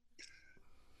hospital,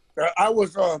 I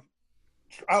was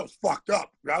fucked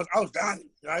up. I was dying.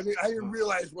 I didn't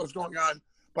realize what was going on,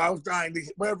 but I was dying.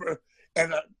 Whatever.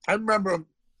 And I remember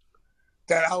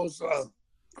that I was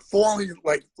falling,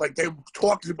 like they were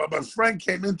talking about. My friend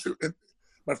came into the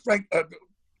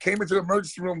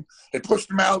emergency room. They pushed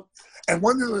him out, and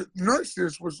one of the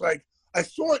nurses was like, I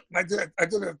saw it. And I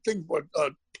did a thing for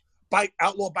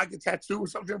outlaw biker tattoo or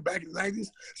something back in the 90s.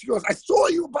 She goes, I saw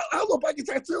you about outlaw biker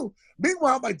tattoo.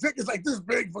 Meanwhile, my dick is like this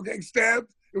big for getting stabbed.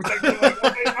 It was like,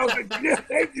 I was like, yeah,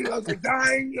 thank you. I was like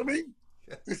dying. You know what I mean?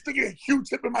 They're sticking a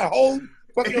Q-tip in my hole.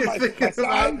 You're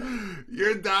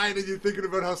dying and you're thinking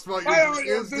about how small your dick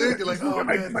is. You're like, oh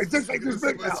man, my dick's like this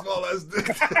big now. Small ass dick.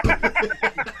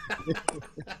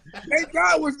 Thank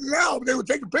God it was now. They would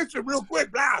take a picture real quick.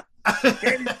 Blah.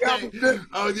 Danny Calvin did.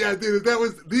 Oh yeah, dude. If that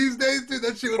was these days, dude,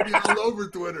 that shit would be all over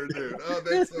Twitter, dude. Oh,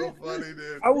 that's so funny,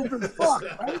 dude. I would have been fucked.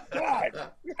 Right?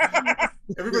 God.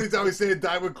 Everybody's always saying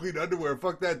die with clean underwear.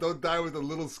 Fuck that. Don't die with a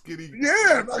little skinny.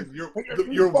 Yeah, like, your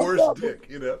fucked worst up. dick.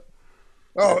 You know.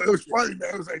 Oh, it was funny,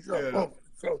 man. It was like, oh,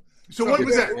 So what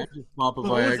was that? Pop a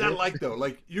What was Viagra. that like though?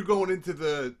 Like you're going into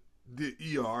the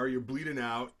ER, you're bleeding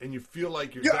out, and you feel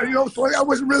like you're. Yeah, dying. you know, so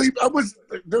there's really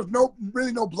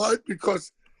no blood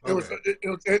because it was,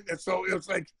 and so it was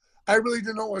like, I really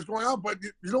didn't know what was going on, but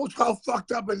you know how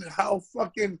fucked up and how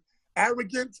fucking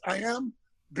arrogant I am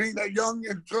being that young.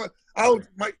 And I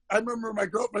remember my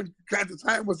girlfriend at the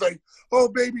time was like, oh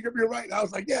baby, you'll be all right. I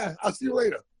was like, yeah, I'll see you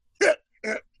later.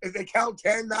 And they count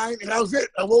 10, 9, and that was it.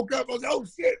 I woke up, I was like, oh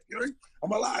shit, you know,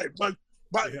 I'm alive. But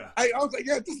yeah. I was like,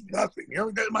 yeah, this is nothing. You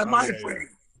know, my mind frame.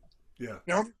 Yeah.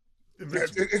 You know,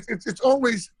 it's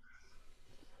always,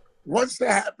 once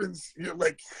that happens, you're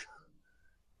like,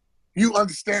 you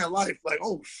understand life. Like,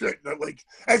 oh shit. Like,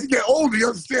 as you get older, you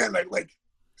understand, like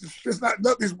there's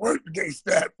nothing's worth getting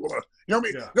stabbed for. You know what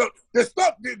I mean? Yeah. There's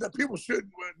stuff that people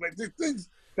shouldn't, like, there's things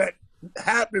that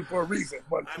happen for a reason.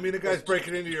 But I mean, the guy's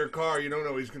breaking into your car. You don't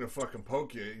know he's gonna fucking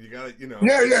poke you. You gotta, you know.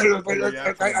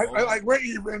 Yeah. I like, we're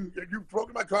even. You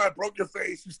broke my car, I broke your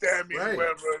face, you stabbed me, right.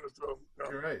 whatever. So,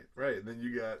 You're right. And then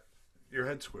you got your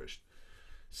head squished.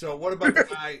 So what about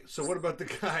the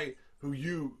guy? Who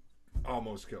you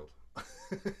almost killed?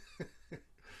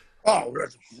 Oh,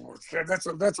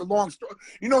 that's a long story.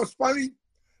 You know, it's funny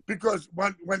because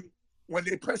when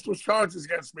they pressed those charges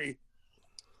against me,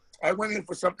 I went in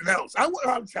for something else. I'll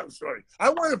tell the story. I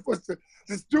went in for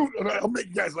this dude. I'll make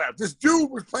you guys laugh. This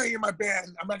dude was playing in my band.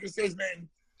 I'm not gonna say his name,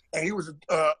 and he was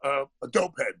a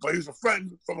dope head, but he was a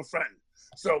friend from a friend.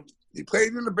 So he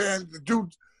played in the band. The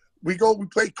dude, we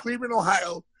played Cleveland,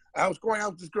 Ohio. I was going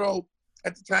out with this girl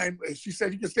at the time. She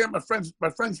said, "You can stay at my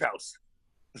friend's house."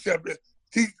 She said,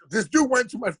 this dude went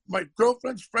to my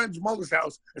girlfriend's friend's mother's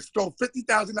house and stole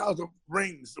 $50,000 of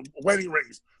rings, wedding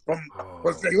rings from.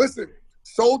 Say, listen,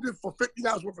 sold it for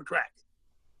 $50 worth of crack.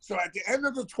 So at the end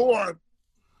of the tour,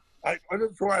 I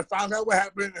found out what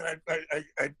happened, and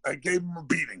I gave him a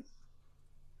beating.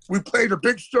 We played a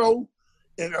big show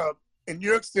in New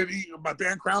York City. My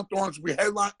band Crown Thorns. We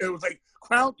headlined. It was like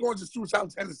Crown Thorns and Suicidal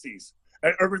Tendencies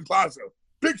at Irving Plaza.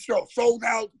 Big show, sold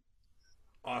out.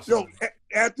 Awesome. Yo,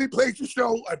 after he plays the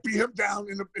show, I beat him down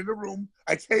in the room.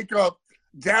 I take up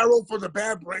Daryl for the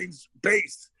Bad Brains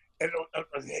bass and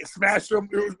smash him.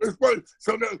 It was funny.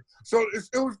 So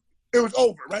it was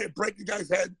over, right? Break the guy's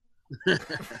head.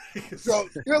 So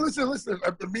listen.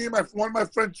 Me and one of my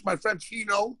friends, my friend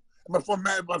Chino, my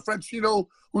friend Chino,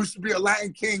 who used to be a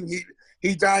Latin king.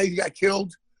 He died. He got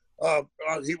killed.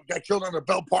 He got killed on the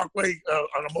Bell Parkway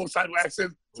on a motorcycle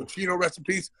accident. So Chino, rest in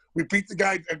peace. We beat the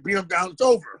guy and beat him down. It's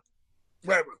over.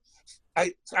 Whatever.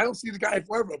 I don't see the guy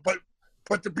forever. But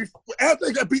after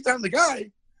I got beat down the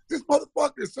guy, this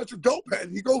motherfucker is such a dope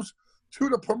head. He goes to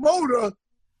the promoter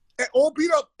and all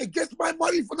beat up and gets my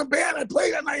money for the band I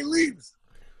played that night and leaves.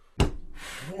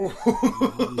 Yo,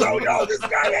 this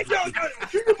guy,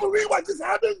 can you believe what just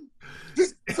happened?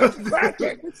 This such a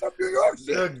crackhead. It's some New York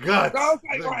shit. The guts. So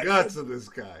like, the guts of this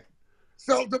guy.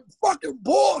 So the fucking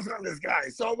balls on this guy.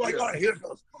 So I'm like, all right, here it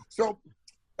goes. So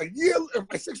a year,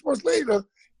 6 months later,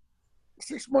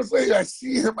 I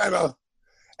see him at a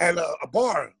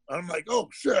bar. I'm like, oh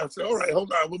shit. I said, all right,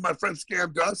 hold on. With my friend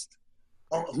Scam Dust,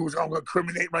 who's I'm gonna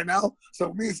criminate right now.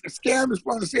 So me and Scam is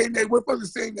from the same neighborhood. We're from the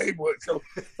same neighborhood. So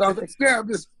I was like, Scam,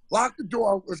 just lock the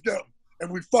door. Let's go. And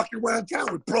we fucking went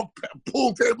down. We broke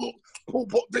pool table, pool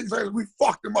things like that. We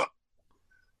fucked him up.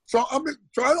 So I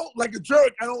don't, like a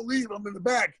jerk, I don't leave. I'm in the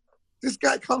back. This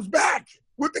guy comes back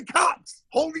with the cops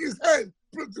holding his head,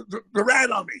 the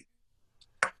rat on me.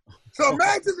 So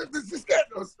imagine if this guy,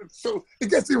 so it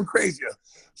gets even crazier.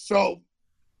 So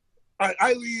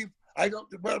I leave. I don't,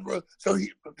 whatever. So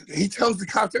he tells the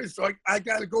cops, so I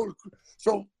got to go.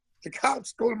 So the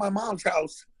cops go to my mom's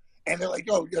house. And they're like,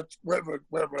 oh, yeah, whatever,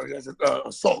 there's an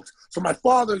assault. So my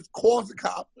father calls the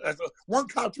cop, one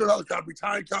cop to another cop,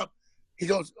 retired cop. He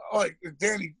goes, all right,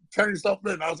 Danny, turn yourself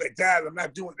in. I was like, Dad, I'm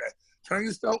not doing that. Turn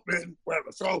yourself in,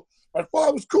 whatever. So my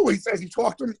father was cool. He says he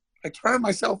talked to him. I turned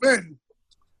myself in.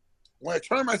 When I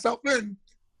turned myself in,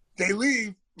 they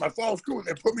leave. My father was cool.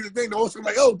 They put me in the thing. They're also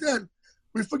like, oh, Dan,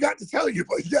 we forgot to tell you,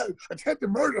 but yeah, attempted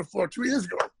murder 2 years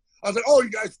ago. I was like, oh, you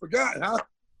guys forgot, huh?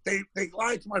 They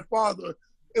lied to my father.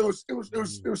 It was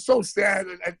so sad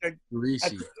and you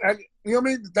know what I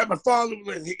mean, that my father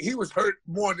he was hurt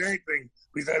more than anything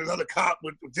because another cop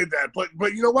did that.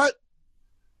 But you know what?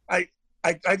 I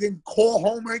didn't call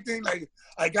home or anything. Like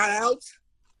I got out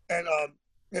and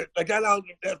I got out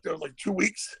after like 2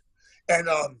 weeks, and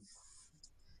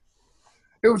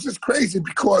it was just crazy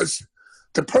because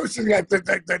the person that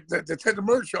had the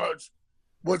murder charge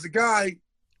was a guy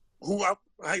who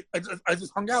I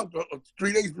just hung out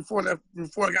 3 days before I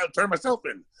got to turn myself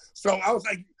in. So I was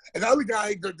like, and the other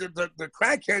guy, the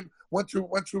crackhead, went to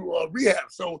rehab.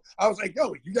 So I was like,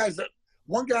 yo, you guys,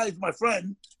 one guy is my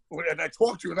friend, and I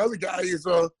talked to, another guy is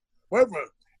whatever.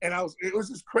 And it was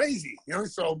just crazy, you know.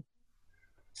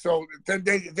 So then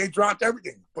they dropped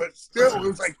everything, but still, it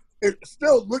was like,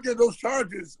 still looking at those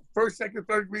charges, first, second,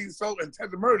 third degree assault, and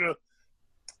attempted murder.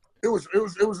 It was.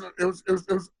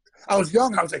 I was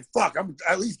young. I was like, fuck, I'm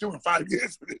at least doing 5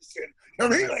 years for this shit. You know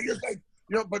what I mean? Like, it's like,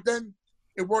 you know. But then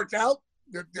it worked out.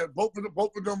 Both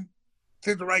of them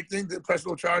did the right thing, did press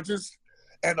no charges,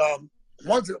 and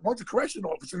one's a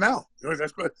correctional officer now. You know,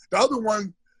 that's good. The other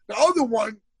one,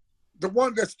 the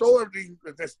one that stole everything,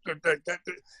 that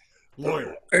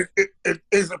lawyer, it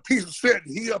is a piece of shit.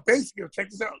 He basically, check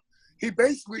this out. He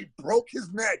basically broke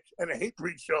his neck at a hate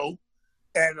breed show,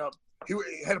 and he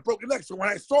had a broken neck. So when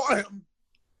I saw him,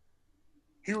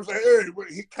 he was like, hey,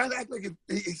 he kind of acted like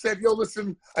he said, yo,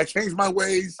 listen, I changed my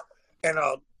ways, and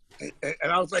I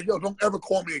was like, yo, don't ever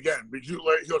call me again. Because he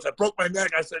goes, I broke my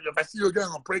neck. I said, if I see you again,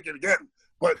 I'll break it again.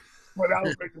 But I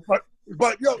was like,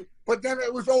 but then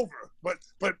it was over.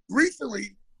 But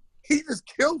recently, he just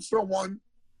killed someone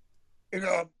in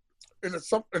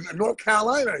North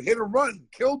Carolina, hit and run,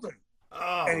 killed him.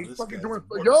 Oh, and he's fucking doing,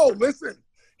 listen,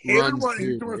 hit and run,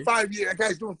 he's doing right? 5 years. That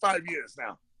guy's doing 5 years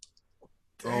now.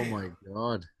 Oh my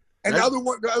God. And the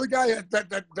other guy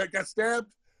that got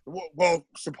stabbed, well,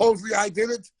 supposedly I did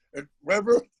it, and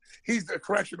whatever, he's the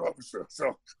correction officer.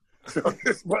 So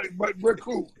it's, but we're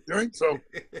cool, right? So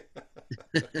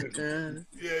yeah.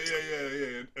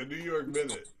 A New York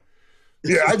minute.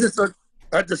 Yeah,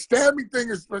 the stabbing thing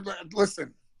is,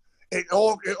 listen, it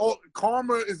all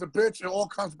karma is a bitch. It all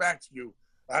comes back to you.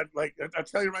 I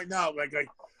tell you right now,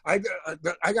 I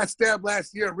got stabbed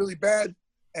last year really bad,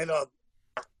 and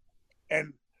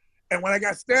when I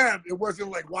got stabbed, it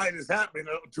wasn't like, why this happened?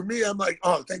 To me, I'm like,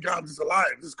 oh, thank God I'm just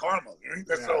alive. This is karma.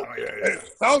 So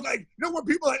I was like, you know, when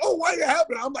people are like, oh, why did it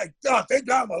happen? I'm like, oh, thank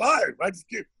God I'm alive. I just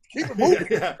keep it moving.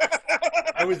 Yeah.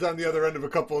 I was on the other end of a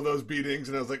couple of those beatings,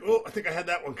 and I was like, oh, I think I had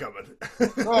that one coming.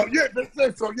 Oh, yeah.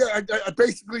 So, yeah, I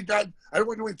basically got, I don't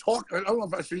want to even talk, I don't know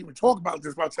if I should even talk about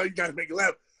this, but I'll tell you guys, make you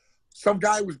laugh. Some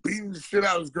guy was beating the shit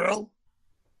out of his girl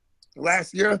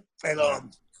last year, and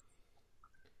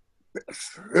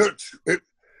it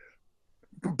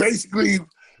basically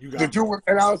the dude,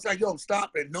 and I was like, yo,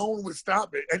 stop it. No one would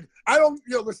stop it. And I don't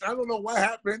know what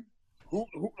happened.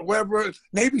 Whoever,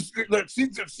 maybe she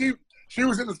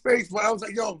was in the space, but I was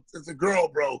like, yo, it's a girl,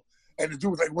 bro. And the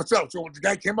dude was like, what's up? So when the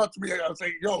guy came up to me, I was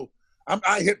like, yo,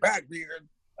 I hit back,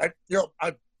 I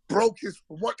broke his,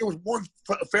 it was one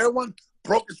fair one,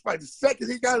 broke his fight. The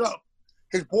second he got up,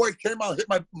 his boy came out, hit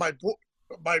my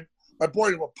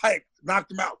boy with a pipe,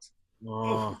 knocked him out.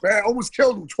 Oh. Man, almost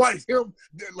killed him twice.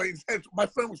 My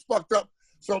friend was fucked up.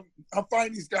 So I'm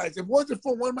finding these guys. It wasn't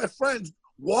for one of my friends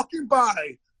walking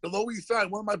by the Lower East Side,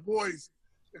 one of my boys,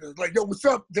 like, yo, what's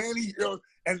up, Danny?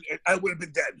 And I would have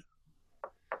been dead.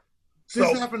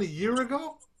 This happened a year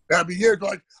ago? That'd be a year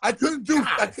ago. I couldn't do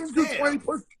 20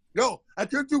 push. Yo, I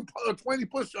couldn't do 20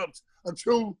 push-ups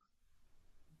until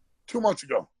 2 months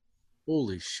ago.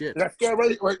 Holy shit. That's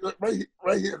right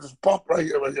here. This pump right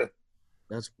here.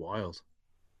 That's wild.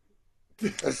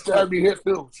 It stabbed me here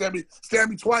too. Stabbed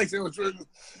me twice. It was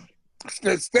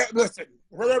listen,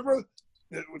 whatever.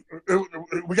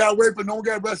 We got away, but no one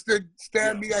got arrested. He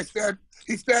stabbed me.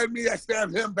 I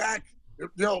stabbed him back.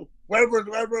 Whatever.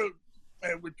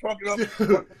 And we're talking up. But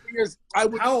the thing is,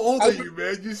 how old are you,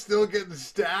 man? You still getting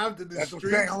stabbed in the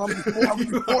street? I'm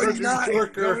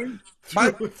 49.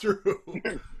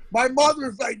 My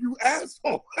mother's like, you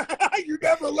asshole. You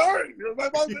never learn. My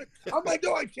mother, I'm like,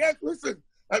 no, I can't listen.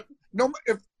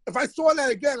 If I saw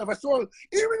that again, I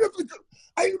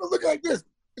even look like this,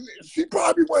 she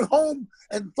probably went home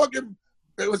and fucking,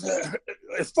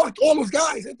 it fucked all those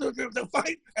guys into the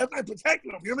fight after I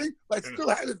protected them. You know what I mean? Like, still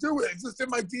had to do it. It's just in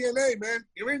my DNA, man.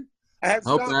 You know what I mean?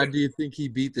 How bad do you think he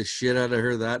beat the shit out of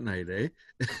her that night, eh?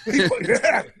 He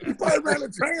probably ran a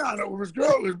train on her with his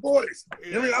girl, his boys.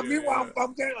 You know what I mean? Meanwhile,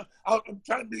 I'm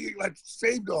trying to be like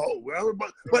save the whole, whatever,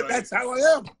 but that's how I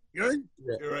am. You know what I mean?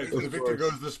 Yeah. You're right. The victor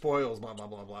goes the spoils, blah blah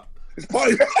blah blah. It's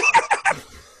probably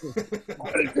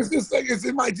it's just like it's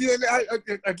in my DNA.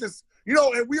 I just,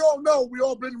 and we all know, we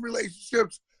all been in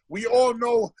relationships. We all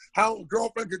know how a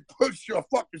girlfriend can push your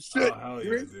fucking shit. Oh, hell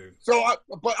yeah, dude. So,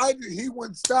 he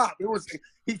wouldn't stop.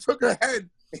 He took her head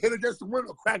it hit against the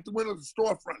window, cracked the window of the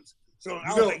storefronts. So I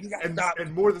was No, like, you got to stop.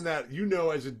 and more than that,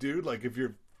 as a dude, like if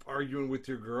you're arguing with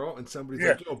your girl and somebody's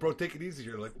like, "Yo, bro, take it easy,"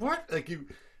 you're like, "What?" Like not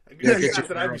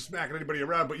that I'd be smacking anybody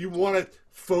around, but you want to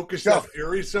focus that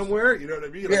fury somewhere. You know what I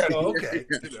mean? Like, oh, okay.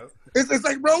 It's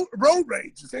like road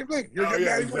rage. The same thing.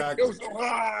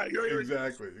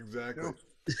 Exactly.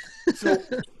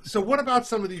 So what about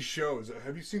some of these shows?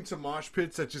 Have you seen some mosh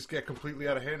pits that just get completely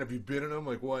out of hand? Have you been in them?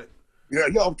 Like what? Yeah,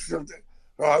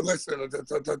 listen,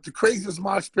 the craziest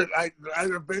mosh pit I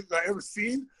ever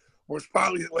seen was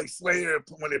probably like Slayer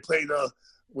when they played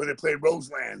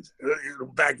Roseland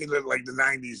back in the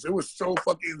 90s. It was so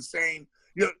fucking insane.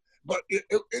 But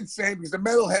insane because the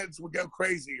metalheads would go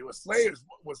crazy. Slayer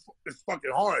was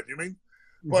fucking hard. You mean?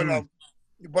 But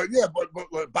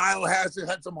Biohazard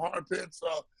had some hard pits.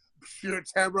 Sheer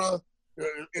Terror.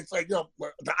 It's like the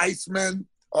Icemen,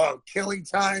 Killing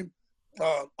Time,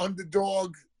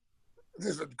 Underdog.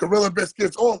 There's a Gorilla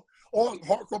Biscuits. All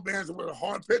hardcore bands with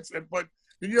hard pits. But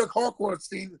the New York hardcore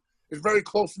scene is very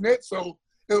close knit. So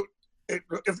if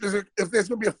there's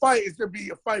gonna be a fight, it's gonna be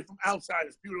a fight from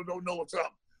outsiders. People don't know what's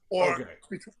up. Or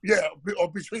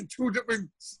between two different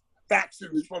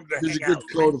factions from the There's hangout. a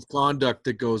good code of conduct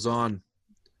that goes on.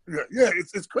 Yeah,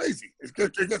 it's crazy. It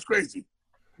gets crazy.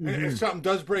 And if something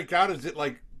does break out, is it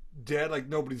like dead? Like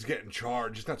nobody's getting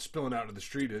charged? It's not spilling out into the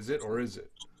street, is it? Or is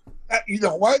it? You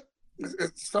know what?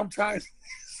 Sometimes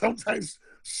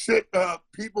shit.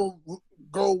 People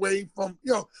go away from.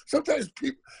 Sometimes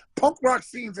punk rock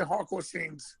scenes and hardcore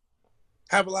scenes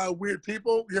have a lot of weird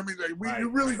people. You know what I mean? You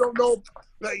really don't know.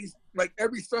 Like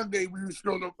every Sunday, we used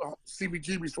to go to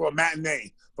CBGB's for a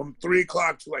matinee from 3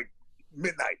 o'clock to like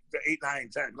midnight, to 8, 9,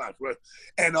 10 o'clock. Right?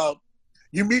 And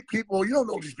you meet people, you don't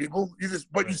know these people. You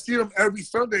see them every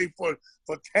Sunday for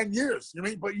 10 years. You know what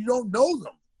I mean? But you don't know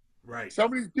them. Right.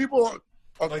 Some of these people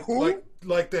are cool.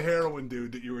 Like the heroin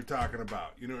dude that you were talking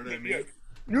about. You know what I mean? Yeah.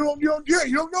 You don't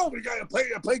know the guy. I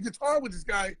play guitar with this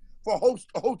guy for a whole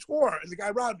tour, and the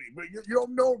guy robbed me. But you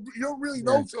don't really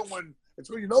know someone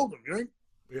until you know them. You know?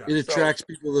 Yeah. It attracts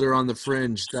people that are on the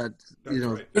fringe. Right.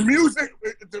 The music,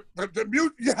 the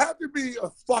music. You have to be a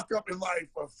fuck up in life,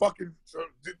 or fucking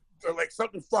like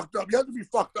something fucked up. You have to be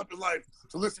fucked up in life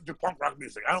to listen to punk rock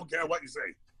music. I don't care what you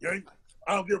say. You know?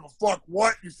 I don't give a fuck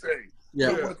what you say.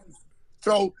 Yeah.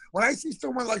 So when I see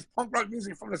someone like punk rock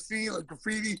music from the scene, like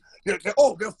graffiti, they're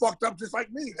fucked up just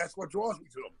like me. That's what draws me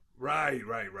to them. Right.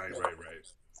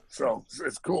 So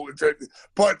it's cool.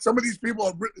 But some of these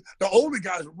people, the older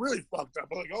guys are really fucked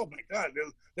up. I'm like, oh my God,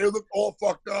 they look all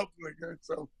fucked up. Like,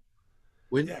 so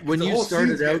when you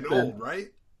started out, then, old,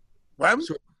 right? What?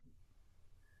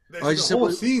 The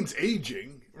whole scene's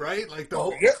aging, right? Like the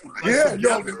whole listen, right?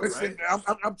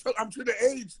 I'm to the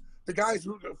age. The guys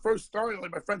who first started,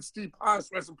 like my friend Steve Haas,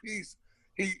 rest in peace,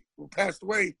 he passed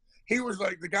away. He was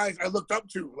like the guys I looked up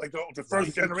to, like the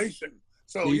first generation.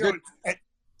 So and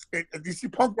you see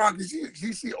punk rockers,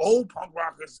 you see old punk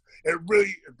rockers. It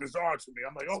really is bizarre to me.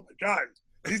 I'm like, oh my God,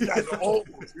 these guys are old.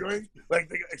 You know, like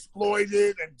they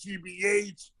Exploited and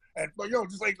GBH and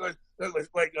just like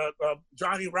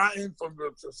Johnny Rotten from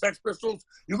the Sex Pistols.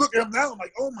 You look at them now, I'm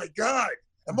like, oh my God.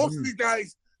 And most of these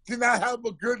guys did not have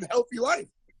a good, healthy life.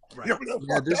 Right.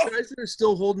 There's guys that are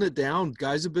still holding it down.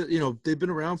 Guys have been, they've been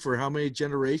around for how many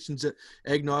generations at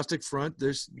Agnostic Front.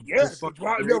 Roger's a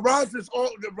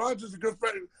good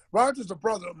friend. Roger's a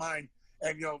brother of mine,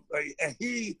 and and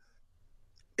he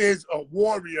is a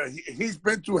warrior. He's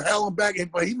been through hell and back,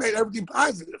 but he made everything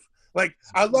positive. Like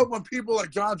I love when people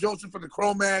like John Joseph from the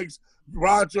Cro-Mags,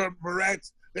 Roger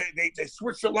Moretz, they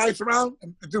switch their lives around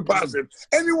and do positive.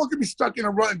 Anyone can be stuck in a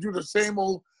rut and do the same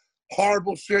old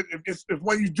horrible shit. If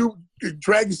when you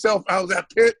drag yourself out of that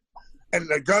pit and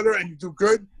the gutter and you do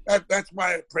good, that's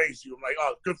why I praise you. I'm like,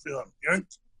 oh, good for him. You know?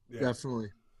 Yeah.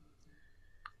 Definitely.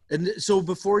 And so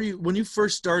when you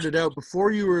first started out,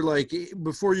 before you were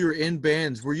in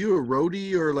bands, were you a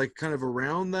roadie or like kind of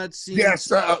around that scene?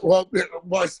 Yes. Well, it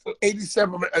was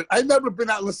 87. I never been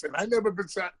out. Listen, I never been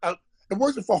out. It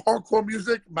wasn't for hardcore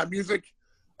music. My music,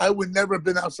 I would never have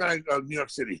been outside of New York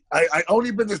City. I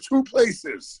only been to 2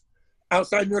 places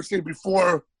outside New York City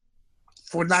for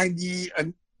 90,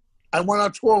 and I went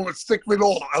on tour with Sick of It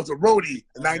All. I was a roadie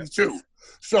in 92.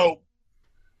 So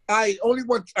I only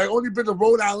been to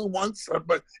Rhode Island once,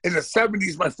 but in the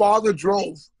 70s, my father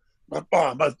drove. My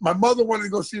mother wanted to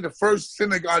go see the first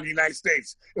synagogue in the United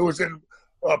States. It was in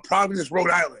Providence, Rhode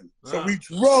Island. So we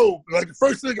drove, like the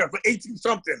first synagogue for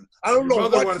 18-something. I don't know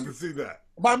what. My mother wanted to see that.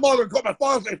 My father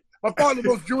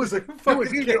was Jewish. He was like,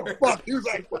 fuck. He was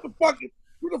like, what the fuck?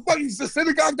 Who the fuck is the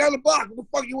synagogue down the block? Who the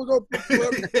fuck you want to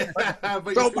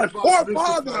go? So my poor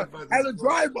father had to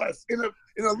drive us in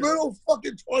a little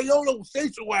fucking Toyota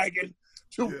station wagon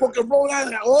to fucking Rhode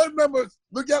Island. All I remember is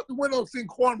look out the window, seeing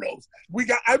cornrows.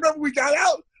 I remember we got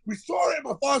out, we saw it, and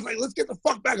my father's like, let's get the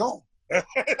fuck back home. And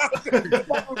I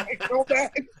was like, so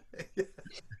bad.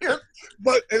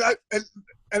 But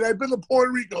and I've been to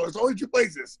Puerto Rico. It's only 2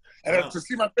 places, and to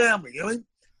see my family. You know what I mean?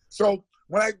 So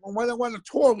when I went on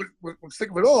tour with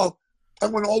Sick of It All, I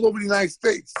went all over the United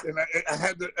States, and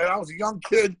I was a young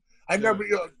kid. I never,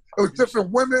 it was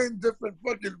different women, different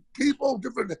fucking people,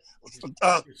 different.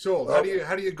 So how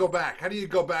do you go back? How do you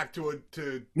go back to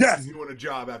doing a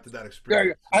job after that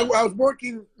experience? Yeah, I was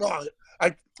working.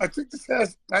 I took the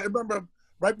test. I remember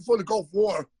right before the Gulf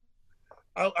War,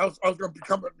 I was going to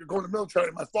go in the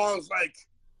military. My father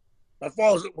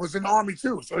was in the Army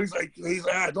too, so he's like,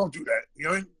 don't do that.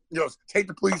 You know, take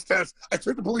the police test. I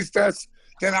took the police test.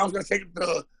 Then I was going to take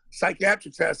the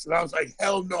psychiatric test, and I was like,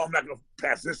 hell no, I'm not going to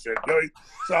pass this shit. You know?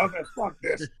 So I was like, fuck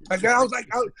this. And then I was like,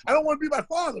 I don't want to be my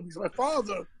father, because my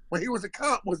father, when he was a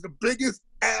cop, was the biggest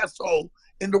asshole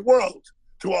in the world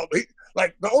to all.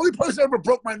 Like, the only person that ever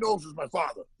broke my nose was my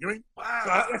father. You know what I mean?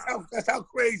 Wow. So that's how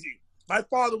crazy. My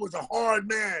father was a hard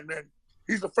man.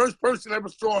 He's the first person I ever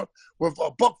saw with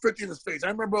a $1.50 in his face. I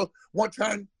remember one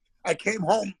time I came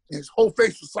home, his whole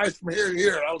face was sliced from here to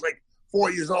here. I was like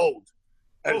 4 years old.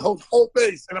 And his whole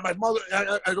face. And my mother,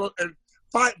 I go, and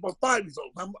 5 years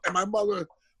old. And my mother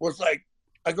was like,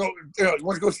 I go, you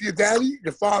want to go see your daddy,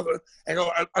 your father? And I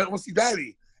go, I want to see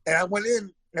daddy. And I went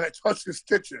in and I touched his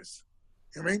stitches.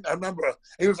 You know what I mean? I remember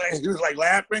he was like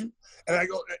laughing, and I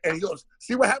go, and he goes,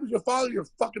 "See what happens to your father? Your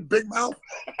fucking big mouth."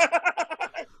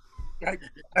 I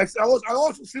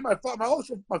also see my father.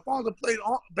 My father played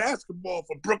basketball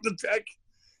for Brooklyn Tech,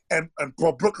 and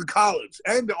for Brooklyn College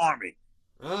and the Army.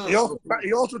 Oh.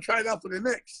 He also tried out for the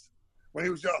Knicks when he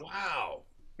was young. Wow.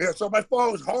 Yeah. So my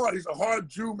father was hard. He's a hard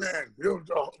Jew man.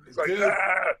 He's like,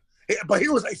 but he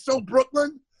was like so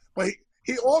Brooklyn. But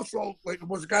he also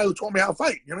was a guy who taught me how to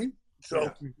fight. You know what I mean?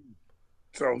 So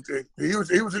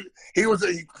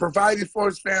he provided for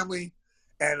his family,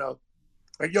 and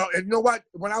you know what?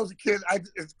 When I was a kid,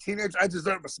 as a teenager, I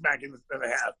deserved a smack and a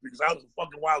half because I was a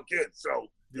fucking wild kid. So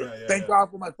thank God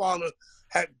for my father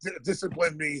had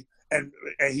disciplined me, and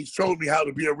he showed me how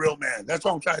to be a real man. That's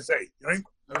all I'm trying to say. You know what I mean?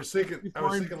 I was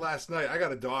thinking last night, I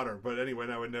got a daughter, but anyway,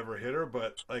 I would never hit her,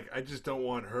 but like, I just don't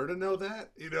want her to know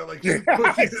that, like,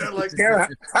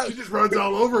 she just runs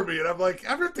all over me, and I'm like,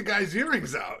 I ripped the guy's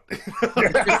earrings out.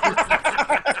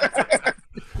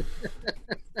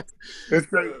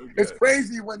 It's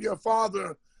crazy when you're a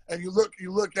father and you look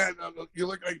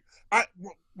like,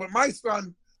 with my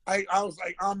son, I was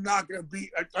like, I'm not going to be,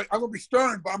 I'm going to be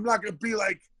stern, but I'm not going to be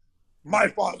like my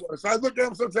father. So I look at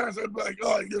him sometimes and be like,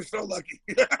 oh, you're so lucky.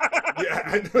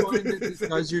 I know.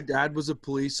 Because your dad was a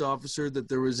police officer, that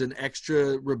there was an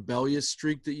extra rebellious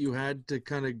streak that you had to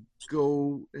kind of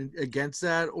go against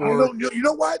that? Or you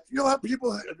know what? You know how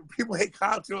people hate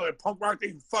cops, like punk rock,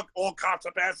 they fuck all cops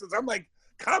up asses. I'm like,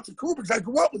 cops are cool because I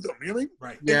grew up with them, you know what I mean?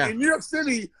 Right. Yeah. In New York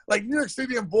City,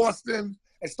 and Boston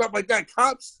and stuff like that,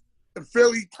 cops in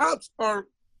Philly, cops are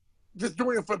just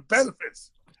doing it for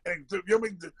benefits. And you know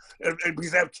what I mean? And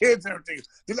because they have kids and everything.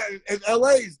 And LA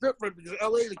is different because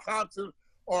LA, the cops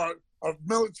are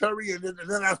military and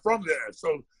they're not from there.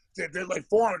 So they're like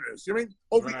foreigners. You know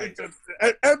what I mean?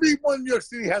 Right. Everyone in New York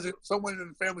City has someone in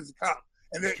the family's a cop.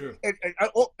 And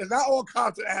not all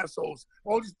cops are assholes.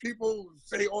 All these people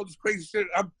say all this crazy shit.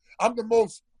 I'm the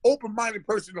most open-minded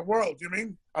person in the world. You know what I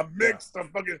mean? I'm mixed. Yeah.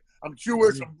 I'm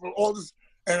Jewish. Mm-hmm. I'm all this.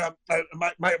 And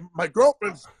my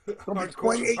girlfriend's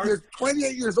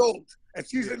 28 years old, and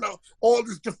she's in all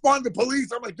this defund the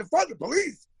police. I'm like, defund the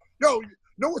police? Yo,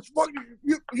 know what's fucking?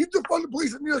 You defund the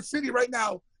police in New York City right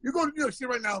now. You go to New York City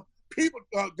right now. People,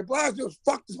 de Blasio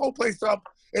fucked this whole place up.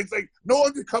 It's like no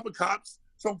undercover cops,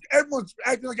 so everyone's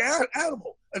acting like an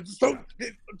animal, and so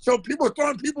people are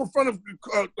throwing people in front of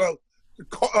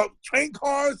train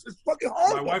cars. It's fucking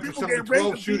horrible. My wife was telling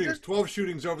me 12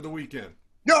 shootings over the weekend.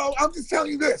 Yo, I'm just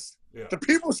telling you this. Yeah. The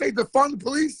people who say defund the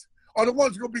police are the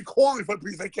ones who are going to be calling for the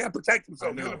police. They can't protect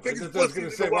themselves. I know. I was going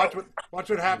to say, watch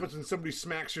what happens when somebody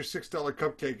smacks your $6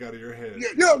 cupcake out of your head.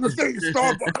 Yeah, the thing is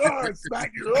Starbucks.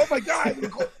 Smack you. Oh, my God.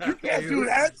 You can't do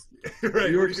that.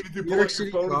 Right. You're going to pull out your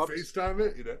phone and FaceTime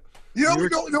it? You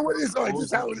know what it is? This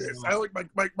is how it is. I like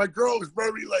my girl is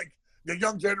very like the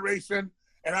young generation,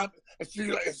 and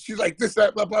she's like this,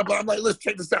 that, blah, blah, blah. I'm like, let's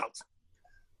check this out.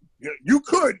 You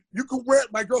could wear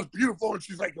it. My girl's beautiful, and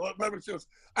she's like, whatever. She goes,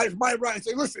 it's my right. I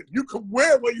say, listen, you can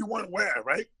wear what you want to wear,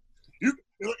 right?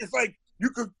 It's like you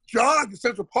could jog in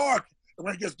Central Park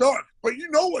when it gets dark, but you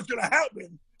know what's going to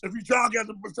happen if you jog at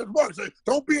the Central Park. So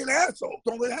don't be an asshole.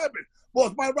 Don't let it happen. Well,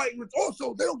 it's my right.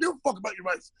 Also, they don't give a fuck about your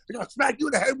rights. They're going to smack you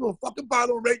in the head with a fucking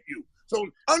bottle and rape you. So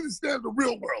understand the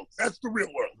real world. That's the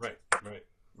real world. Right.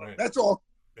 That's all.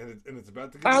 And it's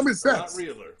about to get common a sense. lot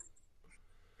realer.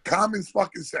 Common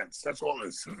fucking sense. That's all it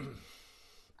is.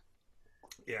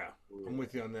 Yeah, I'm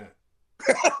with you on that.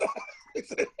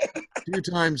 A few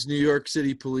times New York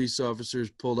City police officers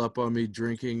pulled up on me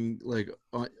drinking, like,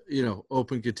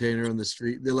 open container on the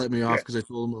street. They let me off because I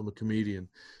told them I'm a comedian.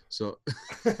 So,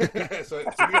 I'm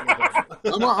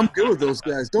good with those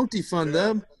guys. Don't defund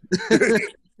them.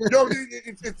 Yo,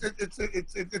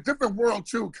 it's a different world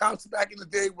too. Cops back in the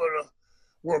day were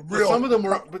real.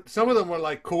 But some of them were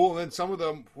like cool, and then some of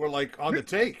them were like on the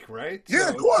take, right? Yeah, so,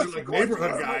 of course. Like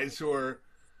neighborhood guys who are.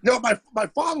 No, my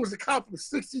father was a cop from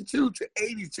 62 to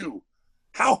 82.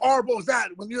 How horrible is that?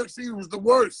 When New York City was the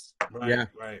worst. Right.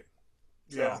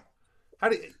 Yeah. How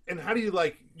do you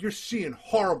like? You're seeing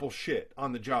horrible shit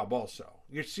on the job. Also,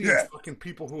 you're seeing fucking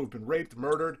people who have been raped,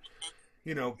 murdered.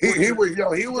 You know, he was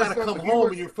gotta come home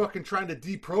and you're fucking trying to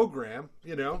deprogram.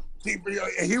 You know, he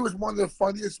was one of the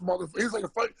funniest motherfuckers. He was like a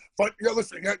funny.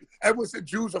 Listen, everyone said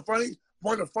Jews are funny.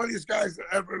 One of the funniest guys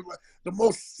ever. The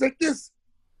most sickest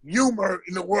humor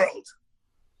in the world.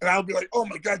 And I'll be like, oh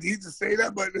my God, did he just say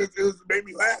that? But it made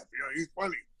me laugh. You know, he's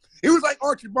funny. He was like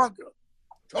Archie Bunker.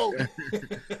 Totally.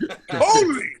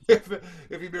 Totally.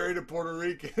 If he married a Puerto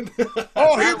Rican.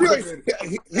 Oh, he's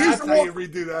how you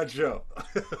redo that show.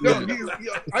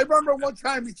 I remember one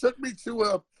time he took me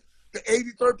to the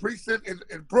 83rd precinct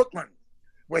in Brooklyn,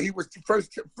 where he was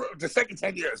the second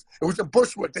 10 years. It was in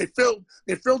Bushwick. They filmed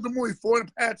the movie Fort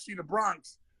Apache in the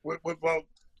Bronx with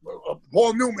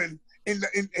Paul Newman.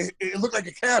 It looked like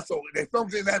a castle. They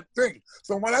filmed it in that thing.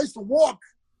 So when I used to walk,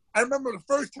 I remember the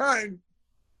first time,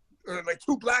 like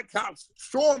two black cops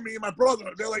saw me and my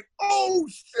brother. They're like, "Oh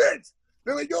shit!"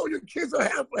 They're like, "Yo, your kids are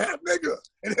half nigga."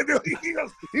 And then he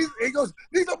goes,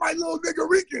 "These are my little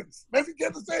niggericans." Let me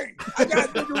get the thing. I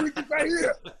got niggericans right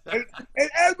here, and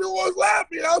everyone was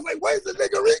laughing. I was like, "Where's the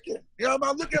niggerican?" You know,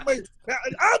 I'm looking at I'm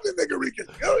the niggerican.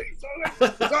 You know,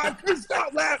 so I couldn't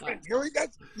stop laughing. You know,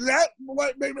 that's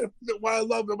what made me what I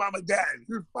loved about my dad.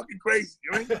 He was fucking crazy.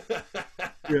 You know?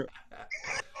 Yeah.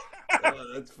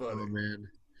 That's funny. Oh man.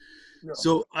 Yeah.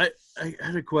 So I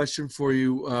had a question for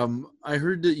you. I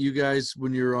heard that you guys,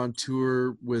 when you were on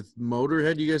tour with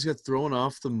Motorhead, you guys got thrown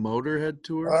off the Motorhead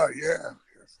tour. Oh yeah.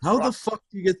 How the fuck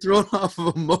do you get thrown off of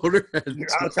a Motorhead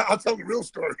tour? I'll tell the real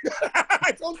story.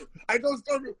 I told the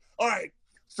story. All right.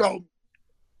 So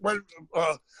when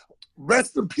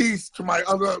rest in peace to my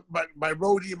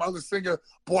roadie, my other singer,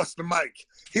 Boston Mike.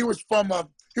 He was from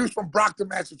Brockton,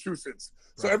 Massachusetts.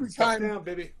 So every time, down,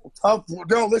 baby.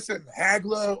 No, listen,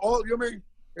 Hagler, all you know what I mean?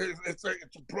 It's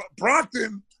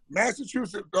Brockton,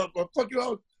 Massachusetts. Fucking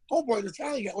homeboy, the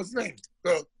Italian guy. What's his name?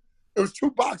 It was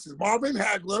two boxes, Marvin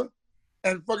Hagler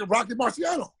and fucking Rocky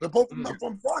Marciano. They're both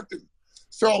from Brockton.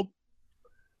 So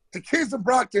the kids in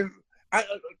Brockton,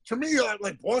 to me,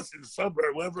 like Boston,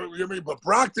 suburb, whatever, you know what I mean? But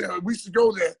Brockton, we used to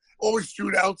go there, always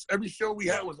shootouts. Every show we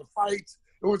had was a fight.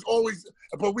 It was always,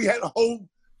 but we had a whole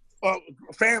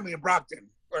family in Brockton.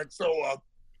 Right? So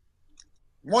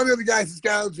one of the guys just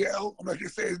got out of jail. I'm not gonna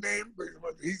say his name, but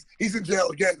he's in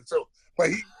jail again. So, but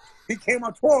he came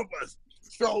on tour with us.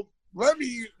 So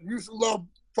Lemmy used to love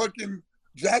fucking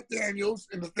Jack Daniels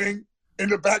in the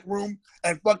back room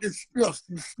and fucking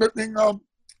sniffing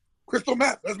crystal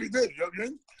meth. That's what we did. You know what I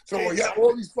mean? So we had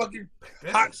all these fucking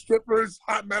hot strippers,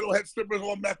 hot metalhead strippers,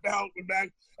 all methed out and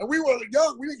back. And we were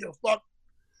young. We didn't give a fuck.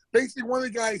 Basically, one of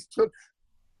the guys took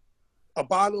a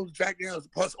bottle of Jack Daniels.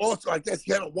 Plus, also, I guess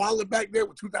he had a wallet back there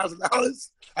with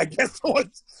 $2,000. I guess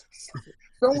someone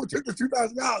took the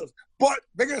 $2,000. But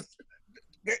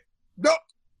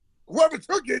whoever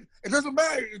took it, it doesn't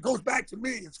matter. It goes back to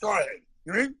me in Scarhead.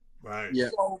 You know what I mean? Right. Yeah.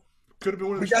 So could have been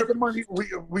one of the we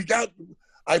got the money.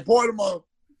 I bought him a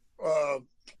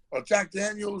Jack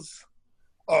Daniels.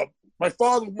 My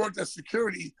father worked as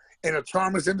security in a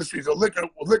Chalmers Industries,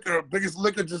 biggest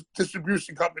liquor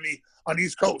distribution company on the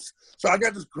East Coast. So I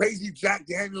got this crazy Jack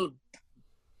Daniels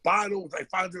bottle with like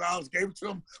 $500, gave it to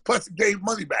him, plus he gave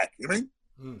money back, you know what I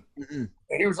mean? Mm-hmm.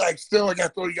 And he was like, still, I got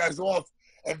to throw you guys off.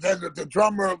 And then the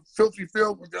drummer, Filthy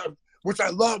Phil, which I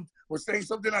loved, was saying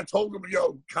something. I told him,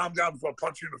 yo, calm down before I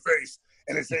punch you in the face.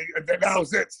 And they say, and then that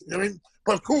was it, you know what I mean?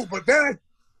 But cool, but then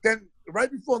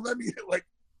right before Lemmy,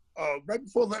 a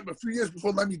few years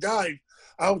before Lemmy died,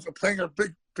 I was playing a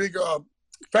big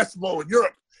festival in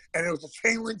Europe, and it was a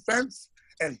chain link fence,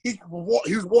 and he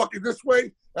was walking this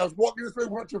way. I was walking this way,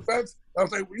 went to the fence. I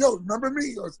was like, yo, remember me?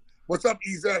 He goes, what's up,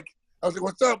 Ezek? I was like,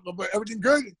 what's up? I'm like, everything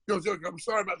good? He goes, yo, I'm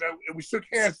sorry about that. And we shook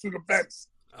hands through the fence.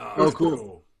 Oh,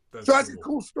 cool. That's a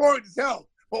cool story to tell.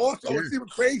 But also, it's even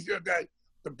crazier that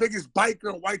the biggest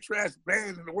biker white trash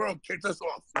band in the world kicked us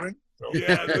off, right? So,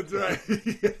 yeah, that's right.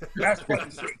 That's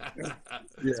funny shit.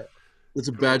 Yeah. It's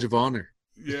a badge of honor.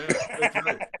 Yeah, that's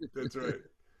right. That's right.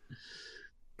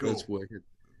 Cool. That's wicked.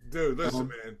 Dude, listen,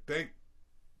 man.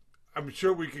 I'm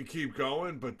sure we can keep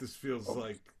going, but this feels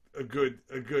like a good.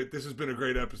 This has been a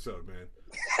great episode, man.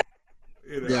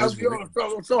 You know, Yeah,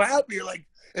 I'm so happy. Like,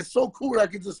 it's so cool that I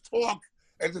can just talk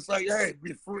and just like, hey,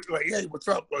 be free. Like, hey, what's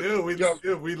up? Like,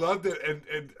 we loved it,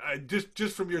 and I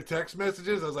just from your text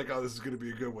messages, I was like, oh, this is gonna be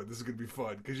a good one. This is gonna be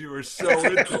fun because you were so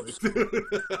into it,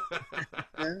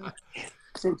 dude.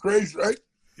 So crazy, right?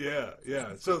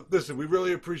 Yeah. So listen, we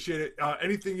really appreciate it.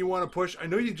 Anything you want to push? I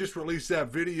know you just released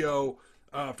that video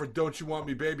for "Don't You Want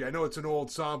Me, Baby." I know it's an old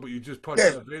song, but you just pushed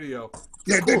that video.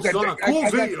 Yeah, cool song, cool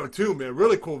video too, man.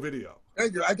 Really cool video.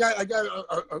 Thank you. I got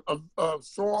a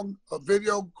song, a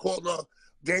video called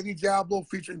Danny Diablo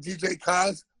featuring DJ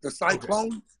Kaz, the Cyclone.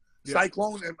 Okay. Yeah.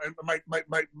 Cyclone, and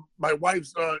my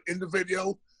wife's in the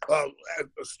video.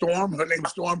 Storm, her name's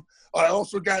Storm. I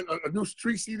also got a new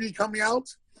street CD coming out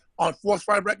on Force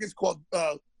 5 Records called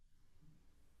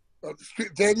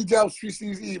Danny Diablo Street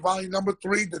CD Volume Number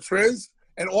 3, The Triz,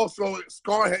 and also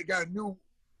Scarhead got a new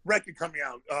record coming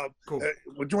out. Cool.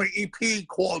 We're doing an EP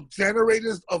called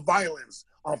Generators of Violence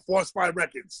on Force 5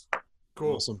 Records.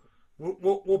 Cool. Awesome.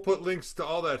 We'll put links to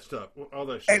all that stuff.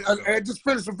 And I just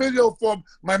finished a video for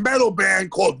my metal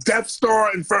band called Death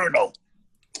Star Inferno.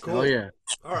 Cool. Oh yeah.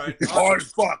 All right. It's hard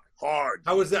as fuck. Hard.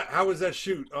 How was that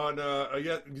shoot on?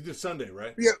 You did Sunday,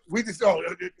 right? Yeah, we just I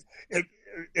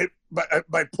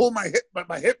pull my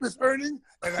hip is hurting,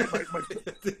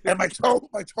 and my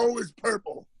toe is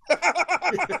purple.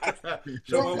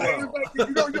 So,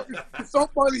 it's so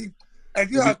funny. And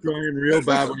you're crying real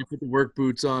bad when you put the work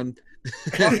boots on.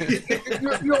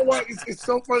 You know what? It's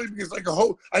so funny because like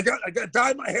I got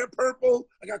dyed my hair purple.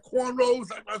 I got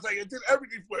cornrows. I was like, I did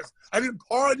everything for this. I didn't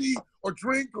party or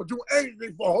drink or do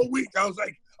anything for a whole week. I was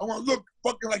like, I want to look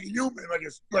fucking like a human. Like you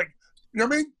know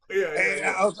what I mean?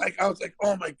 Yeah. I was like,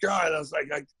 oh my god. I was like,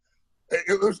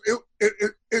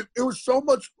 it was so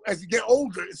much. As you get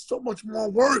older, it's so much more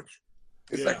work.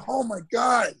 It's like, oh my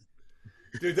god.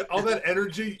 Dude, all that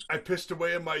energy I pissed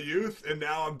away in my youth, and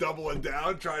now I'm doubling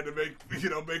down, trying to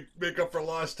make up for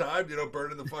lost time.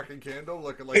 Burning the fucking candle,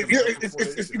 looking like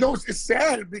it's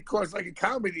sad because like in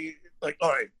comedy, like all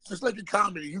right, just like in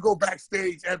comedy, you go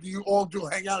backstage after you all do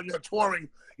hang out, you're touring.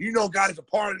 Guys are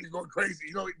partying, going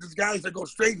crazy. There's guys that go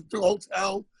straight to a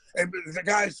hotel, and there's the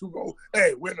guys who go,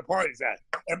 hey, where the party's at.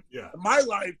 And in my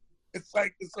life, it's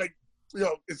like as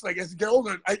you get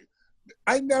older,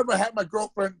 I never had my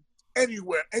girlfriend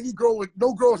anywhere.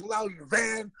 No girl is allowed in the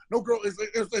van. No girl is.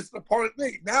 It's the part of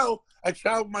me. Now I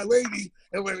travel with my lady,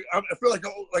 and I feel like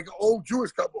an old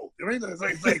Jewish couple. You know what I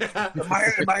mean? It's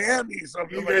like in Miami or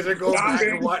something. You guys are going back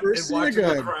and watching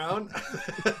The Crown.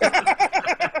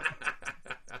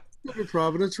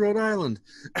 Providence, Rhode Island.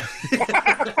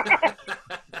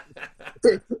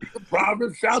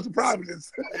 Providence, shout out to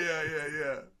Providence.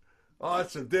 Yeah.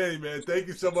 Awesome, Danny, man. Thank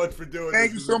you so much for doing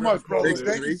Thank you so much, bro. Cool,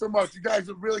 thank you so much. You guys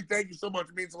are really, thank you so much.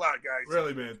 It means a lot, guys.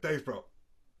 Really, man. Thanks, bro.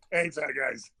 Anytime,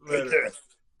 guys. Later.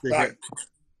 Take care. Bye.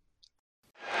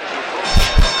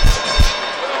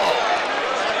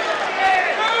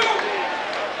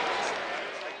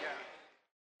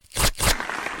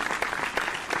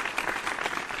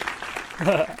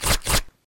 Ha